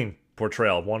 Emmy-winning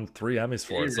portrayal, won 3 Emmys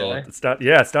for it. So it's got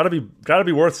to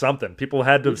be worth something. People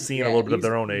had to have seen a little bit of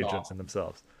their own agents and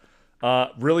themselves.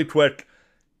 Really quick,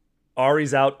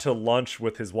 Ari's out to lunch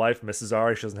with his wife, Mrs.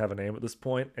 Ari. She doesn't have a name at this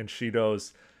point, and she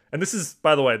goes, and this is,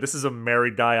 by the way, this is a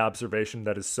married guy observation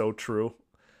that is so true.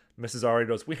 Mrs. Ari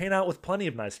goes, we hang out with plenty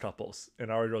of nice couples. And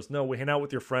Ari goes, no, we hang out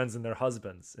with your friends and their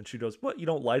husbands. And she goes, what, you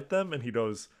don't like them? And he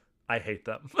goes, I hate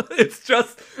them. It's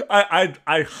just,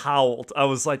 I howled. I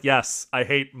was like, yes, I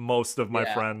hate most of my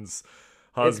friends'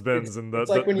 husbands and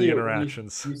the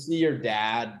interactions. You see your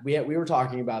dad. We were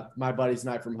talking about, my buddies and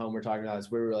I from home were talking about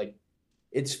this. We were like,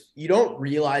 you don't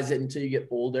realize it until you get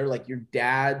older. Like your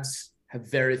dads have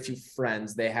very few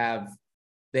friends. They have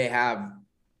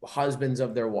husbands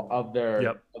of their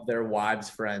wives'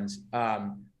 friends.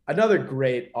 Another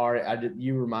great art,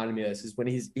 you reminded me of this, is when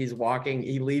he's walking,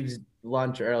 he leaves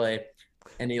lunch early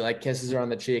and he like kisses her on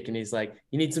the cheek and he's like,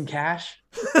 "You need some cash?"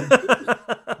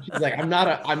 She's like, I'm not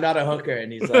a hooker.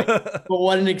 And he's like, "But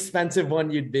what an expensive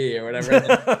one you'd be," or whatever.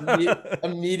 And he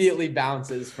immediately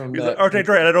bounces from he's the. Like, okay,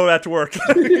 great. I don't have to work.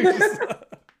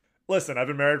 Listen, I've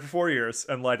been married for 4 years,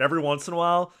 and like every once in a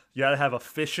while, you gotta have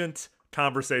efficient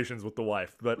conversations with the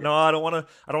wife. But no, I don't want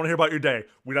to hear about your day.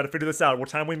 We got to figure this out. What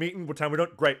time we meeting? What time we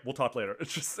don't? Great, we'll talk later.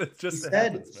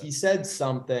 He said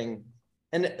something,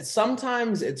 and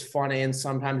sometimes it's funny, and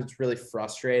sometimes it's really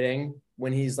frustrating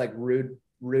when he's like rude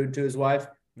to his wife.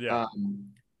 Yeah.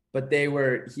 But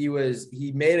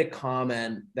he made a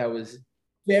comment that was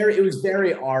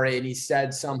very Ari, and he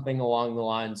said something along the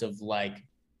lines of like,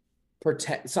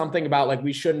 something about like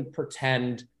we shouldn't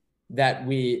pretend that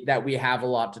we have a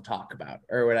lot to talk about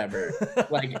or whatever,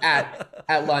 like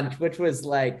at lunch, which was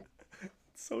like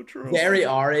so true. Very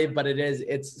Ari, but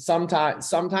it's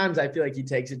sometimes I feel like he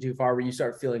takes it too far where you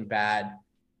start feeling bad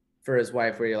for his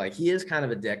wife, where you're like, he is kind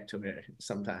of a dick to her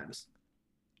sometimes.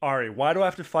 Ari, why do I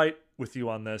have to fight with you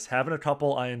on this? Having a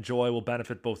couple I enjoy will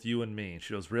benefit both you and me.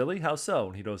 She goes, really? How so?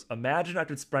 And he goes, imagine I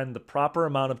could spend the proper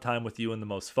amount of time with you in the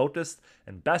most focused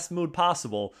and best mood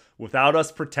possible without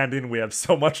us pretending we have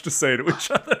so much to say to each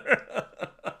other.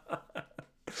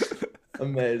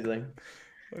 Amazing.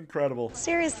 Incredible.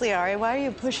 Seriously, Ari, why are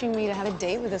you pushing me to have a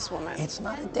date with this woman? It's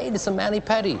not a date, it's a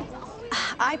mani-pedi.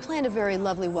 I planned a very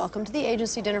lovely welcome to the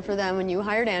agency dinner for them when you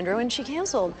hired Andrew, and she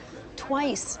canceled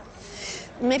twice.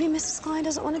 Maybe Mrs. Klein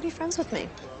doesn't want to be friends with me.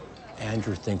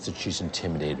 Andrew thinks that she's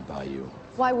intimidated by you.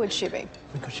 Why would she be?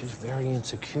 Because she's very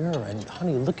insecure. And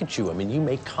honey, look at you. I mean, you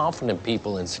make confident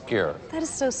people insecure. That is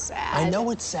so sad. I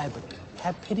know it's sad, but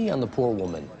have pity on the poor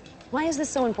woman. Why is this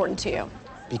so important to you?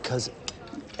 Because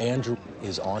Andrew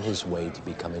is on his way to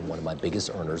becoming one of my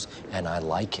biggest earners, and I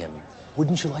like him.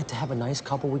 Wouldn't you like to have a nice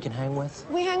couple we can hang with?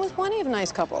 We hang with plenty of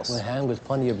nice couples. We hang with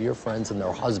plenty of your friends and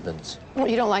their husbands. Well,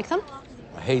 you don't like them?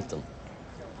 I hate them.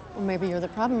 Well, maybe you're the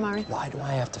problem, Ari. Why do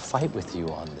I have to fight with you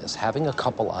on this? Having a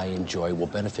couple I enjoy will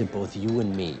benefit both you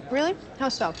and me. Really? How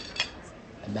so?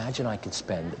 Imagine I could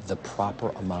spend the proper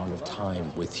amount of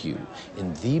time with you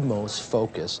in the most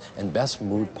focused and best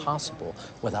mood possible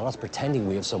without us pretending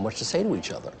we have so much to say to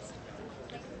each other.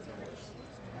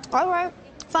 All right,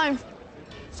 fine.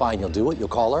 Fine, you'll do it? You'll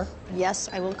call her? Yes,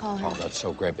 I will call her. Oh, that's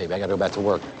so great, baby. I gotta go back to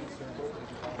work.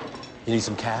 You need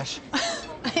some cash?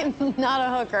 I'm not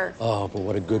a hooker. Oh, but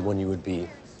what a good one you would be.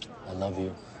 I love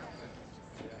you.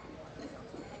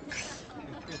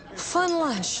 Fun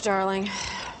lunch, darling.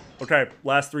 Okay,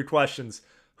 last 3 questions.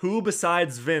 Who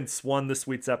besides Vince won this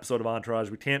week's episode of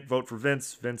Entourage? We can't vote for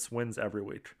Vince. Vince wins every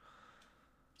week.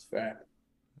 It's fair.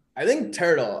 I think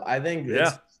Turtle. I think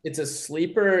it's a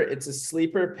sleeper. It's a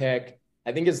sleeper pick.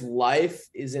 I think his life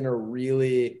is in a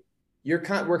really. We're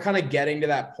kind of getting to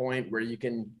that point where you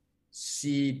can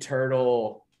see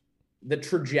Turtle, the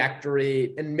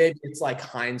trajectory, and maybe it's like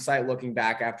hindsight looking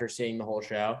back after seeing the whole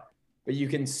show, but you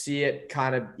can see it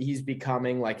kind of, he's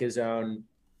becoming like his own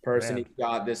person. Man. He's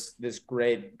got this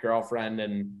great girlfriend,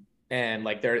 and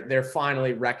like they're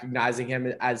finally recognizing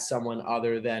him as someone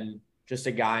other than just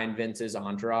a guy in Vince's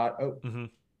entourage. Oh,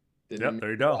 Yep,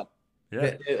 there you go.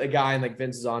 Yeah, a guy in like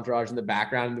Vince's entourage in the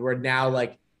background, where now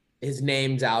like his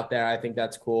name's out there. I think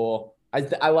that's cool.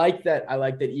 I like that. I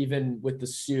like that even with the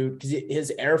suit, because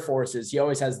his Air Forces, he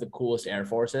always has the coolest Air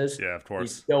Forces. Yeah, of course.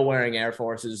 He's still wearing Air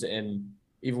Forces, and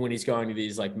even when he's going to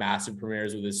these like massive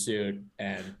premieres with his suit,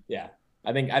 and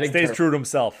I think stays true to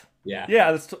himself. Yeah,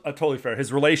 that's totally fair.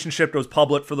 His relationship goes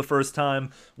public for the first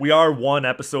time. We are 1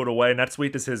 episode away. Next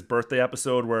week is his birthday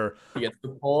episode where he gets the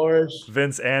Porsche.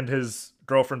 Vince and his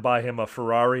girlfriend buy him a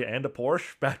Ferrari and a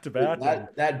Porsche back to back.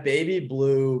 That baby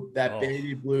blue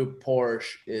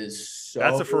Porsche is so.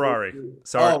 That's a Ferrari.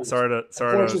 Sorry.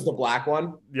 Porsche is the black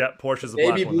one. Yeah, Porsche is the black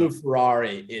one. Baby blue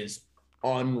Ferrari is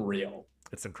unreal.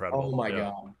 It's incredible. Oh my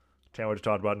god. Can't wait to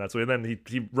talk about it next week. And then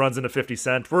he runs into 50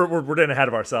 Cent. We're getting ahead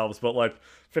of ourselves, but like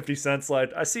 50 Cent's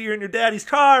like, I see you're in your daddy's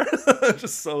car.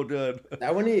 Just so good.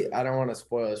 That when I don't want to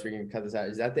spoil this, we can cut this out.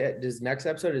 Is that this next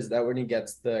episode? Is that when he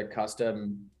gets the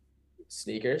custom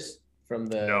sneakers from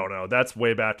the? No, that's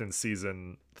way back in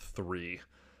season 3.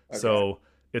 Okay. So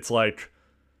it's like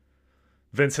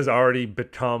Vince has already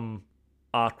become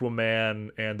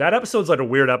Aquaman, and that episode's like a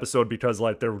weird episode because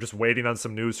like they're just waiting on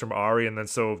some news from Ari, and then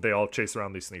so they all chase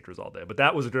around these sneakers all day. But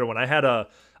that was a good one. I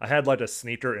had like a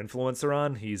sneaker influencer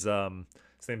on. He's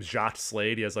His name's Jacques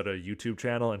Slade. He has like a YouTube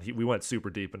channel, and we went super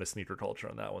deep into sneaker culture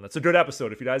on that one. That's a good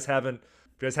episode. If you guys haven't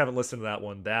listened to that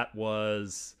one, that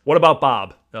was What About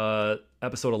Bob?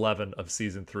 Episode 11 of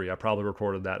season 3. I probably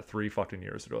recorded that 3 fucking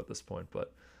years ago at this point,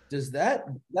 but. Does that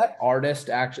artist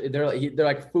actually? They're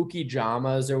like Fuki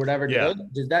Jamas or whatever. Yeah.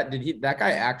 Did that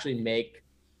guy actually make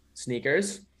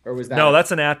sneakers, or was that? No,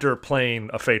 that's an actor playing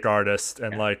a fake artist,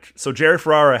 and so Jerry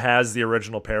Ferrara has the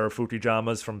original pair of Fuki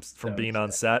Jamas from being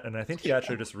on set, and I think he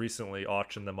actually just recently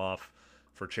auctioned them off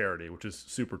for charity, which is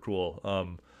super cool.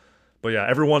 But yeah,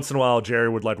 every once in a while, Jerry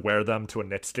would like wear them to a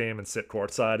Knicks game and sit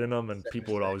courtside in them, and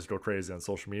people would always go crazy on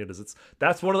social media.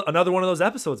 That's another one of those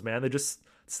episodes, man. They just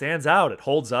stands out. It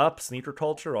holds up, sneaker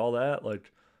culture, all that.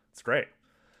 Like, it's great.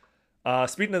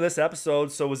 Speaking of this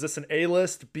episode, so was this an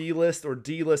A-list, B-list, or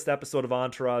D-list episode of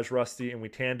Entourage, Rusty? And we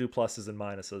can do pluses and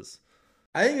minuses.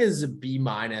 I think it's a B-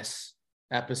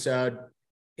 episode.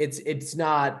 It's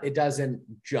not. It doesn't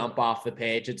jump off the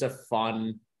page. It's a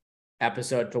fun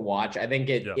episode to watch. I think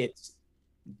it's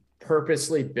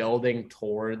purposely building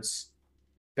towards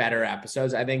better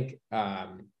episodes. I think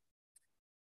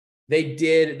they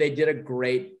did a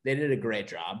great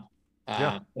job.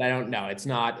 But I don't know. It's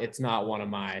not one of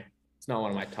my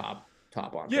top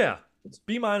on. Yeah.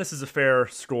 B- is a fair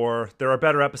score. There are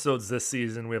better episodes this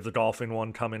season. We have the golfing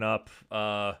one coming up.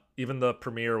 Even the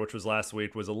premiere, which was last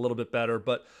week, was a little bit better,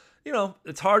 but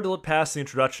it's hard to look past the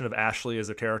introduction of Ashley as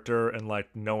a character and like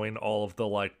knowing all of the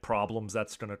like problems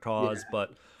that's going to cause. Yeah.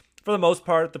 But for the most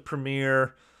part, the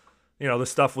premiere, the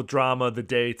stuff with drama, the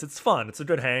dates, it's fun. It's a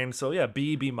good hang. So yeah,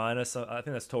 B-. I think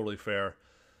that's totally fair.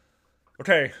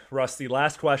 Okay, Rusty,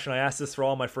 last question. I asked this for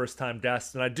all my first-time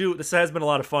guests, and this has been a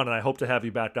lot of fun, and I hope to have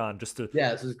you back on.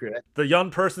 Yeah, this is great. The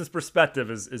young person's perspective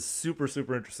is super,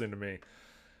 super interesting to me.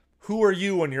 Who are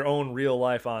you in your own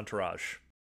real-life entourage?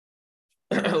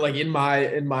 Like in my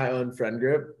own friend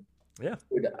group? Yeah.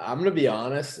 Dude, I'm going to be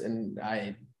honest, and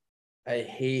I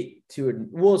hate to...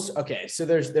 Well, okay, so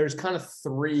there's kind of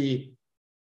 3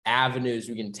 avenues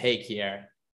we can take here.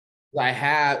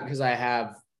 Because I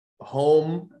have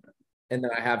home... and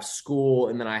then I have school,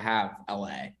 and then I have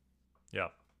LA. Yeah.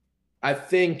 I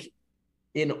think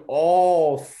in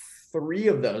all 3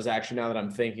 of those, actually, now that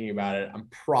I'm thinking about it, I'm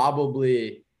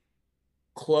probably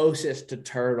closest to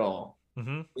Turtle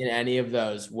in any of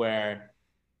those where,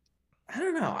 I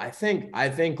don't know. I think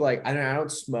like, I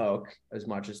don't smoke as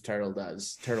much as Turtle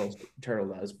does. Turtle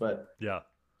does, but yeah.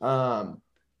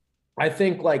 I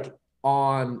think like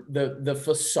on the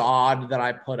facade that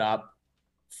I put up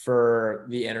for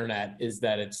the internet is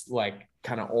that it's like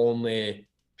kind of only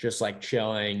just like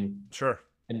chilling, sure,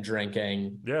 and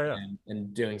drinking, yeah.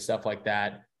 And doing stuff like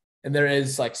that. And there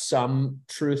is like some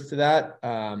truth to that.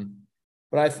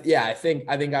 But I think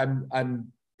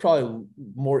I'm probably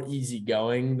more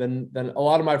easgoing than a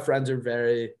lot of my friends are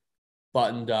very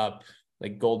buttoned up,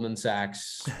 like Goldman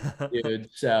Sachs dude.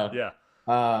 So yeah.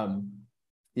 I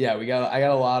got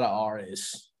a lot of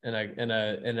R's. And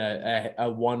a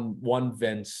one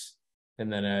Vince,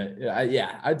 and then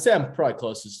I'd say I'm probably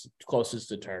closest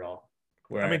to Turtle.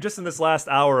 I mean, just in this last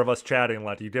hour of us chatting,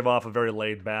 like you give off a very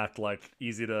laid back, like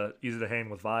easy to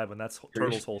hang with vibe, and that's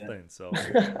Turtle's whole thing. So,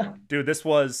 dude, this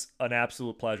was an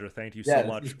absolute pleasure. Thank you so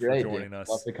much for joining us.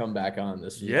 Love to come back on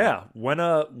this. Yeah.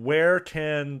 Where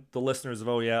can the listeners of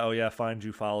Oh Yeah find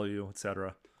you, follow you,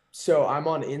 etc.? So I'm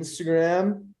on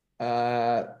Instagram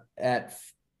at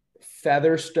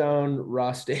Featherstone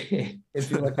Rusty.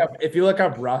 if you look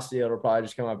up Rusty, it'll probably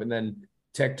just come up, and then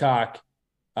TikTok,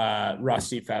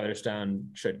 Rusty Featherstone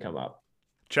should come up.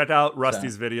 Check out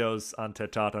Rusty's videos on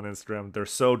TikTok, on Instagram. They're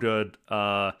so good.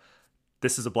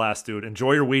 This is a blast, dude.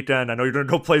 Enjoy your weekend. I know you're gonna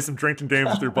go play some drinking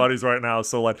games with your buddies right now,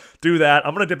 so like do that.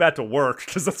 I'm gonna get back to work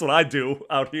because that's what I do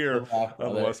out here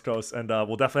on the West Coast, and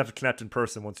we'll definitely have to connect in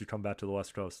person once you come back to the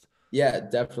West Coast. Yeah,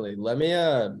 definitely. Let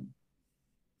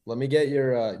me get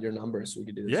your number so we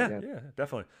can do this again. Yeah,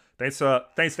 definitely. Thanks,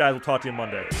 guys. We'll talk to you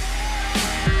Monday.